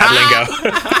ad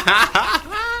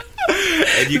lingo.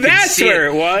 And you can That's see where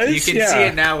it was. You can see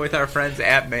it now with our friends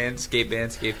at Manscaped,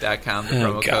 manscaped.com. The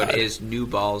promo code is New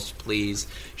Balls Please.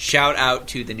 Shout out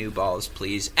to the New Balls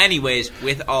Please. Anyways,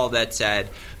 with all that said,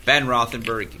 Ben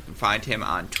Rothenberg, you can find him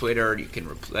on Twitter. You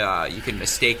can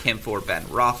mistake him for Ben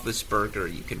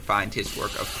Roethlisberger. You can find his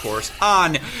work, of course,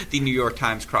 on the New York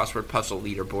Times Crossword Puzzle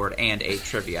Leaderboard and a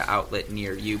trivia outlet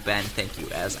near you. Ben, thank you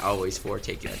as always for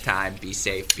taking the time. Be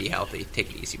safe, be healthy. Take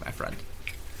it easy, my friend.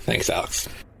 Thanks, Alex.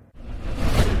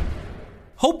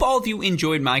 Hope all of you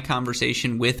enjoyed my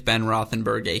conversation with Ben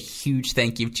Rothenberg. A huge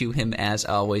thank you to him, as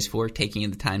always, for taking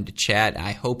the time to chat.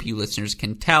 I hope you listeners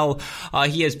can tell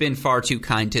he has been far too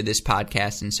kind to this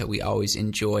podcast, and so we always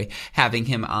enjoy having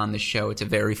him on the show. It's a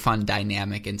very fun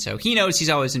dynamic, and so he knows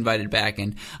he's always invited back,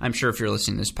 and I'm sure if you're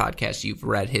listening to this podcast, you've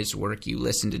read his work, you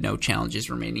listen to No Challenges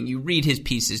Remaining, you read his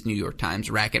pieces, New York Times,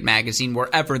 Racket Magazine,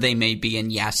 wherever they may be,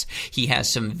 and yes, he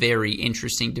has some very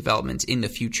interesting developments in the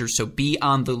future, so be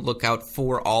on the lookout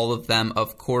for all of them,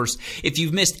 of course. If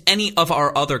you've missed any of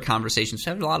our other conversations, we've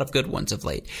had a lot of good ones of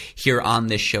late. Here on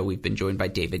this show, we've been joined by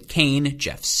David Kane,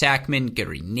 Jeff Sackman,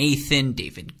 Gary Nathan,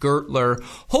 David Gertler.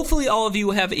 Hopefully all of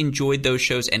you have enjoyed those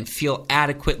shows and feel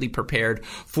adequately prepared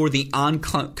for the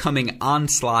oncoming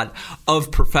onslaught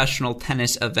of professional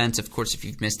tennis events. Of course, if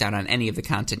you've missed out on any of the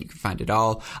content, you can find it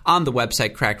all on the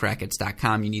website,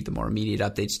 crackrackets.com. You need the more immediate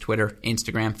updates, Twitter,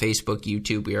 Instagram, Facebook,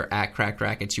 YouTube. We are at Cracked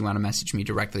Rackets. You want to message me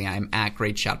directly, I am at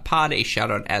Great Shot Pod. A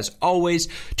shout out as always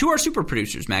to our super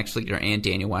producers Max Fleeter and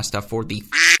Daniel Westoff for the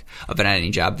of an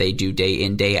editing job they do day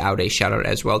in, day out. A shout out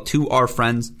as well to our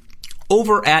friends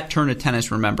over at Turn of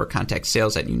Tennis. Remember, contact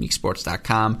sales at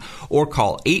uniquesports.com or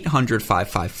call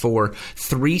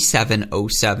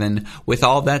 800-554-3707. With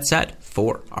all that said,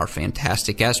 for our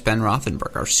fantastic guest, Ben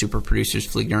Rothenberg, our super producers,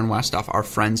 Fleeger and Westoff, our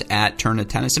friends at Turn of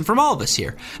Tennis, and from all of us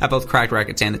here at both Cracked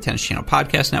Rackets and the Tennis Channel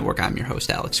Podcast Network, I'm your host,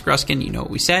 Alex Gruskin. You know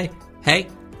what we say. Hey,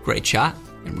 great shot,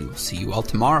 and we will see you all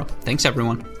tomorrow. Thanks,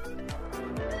 everyone.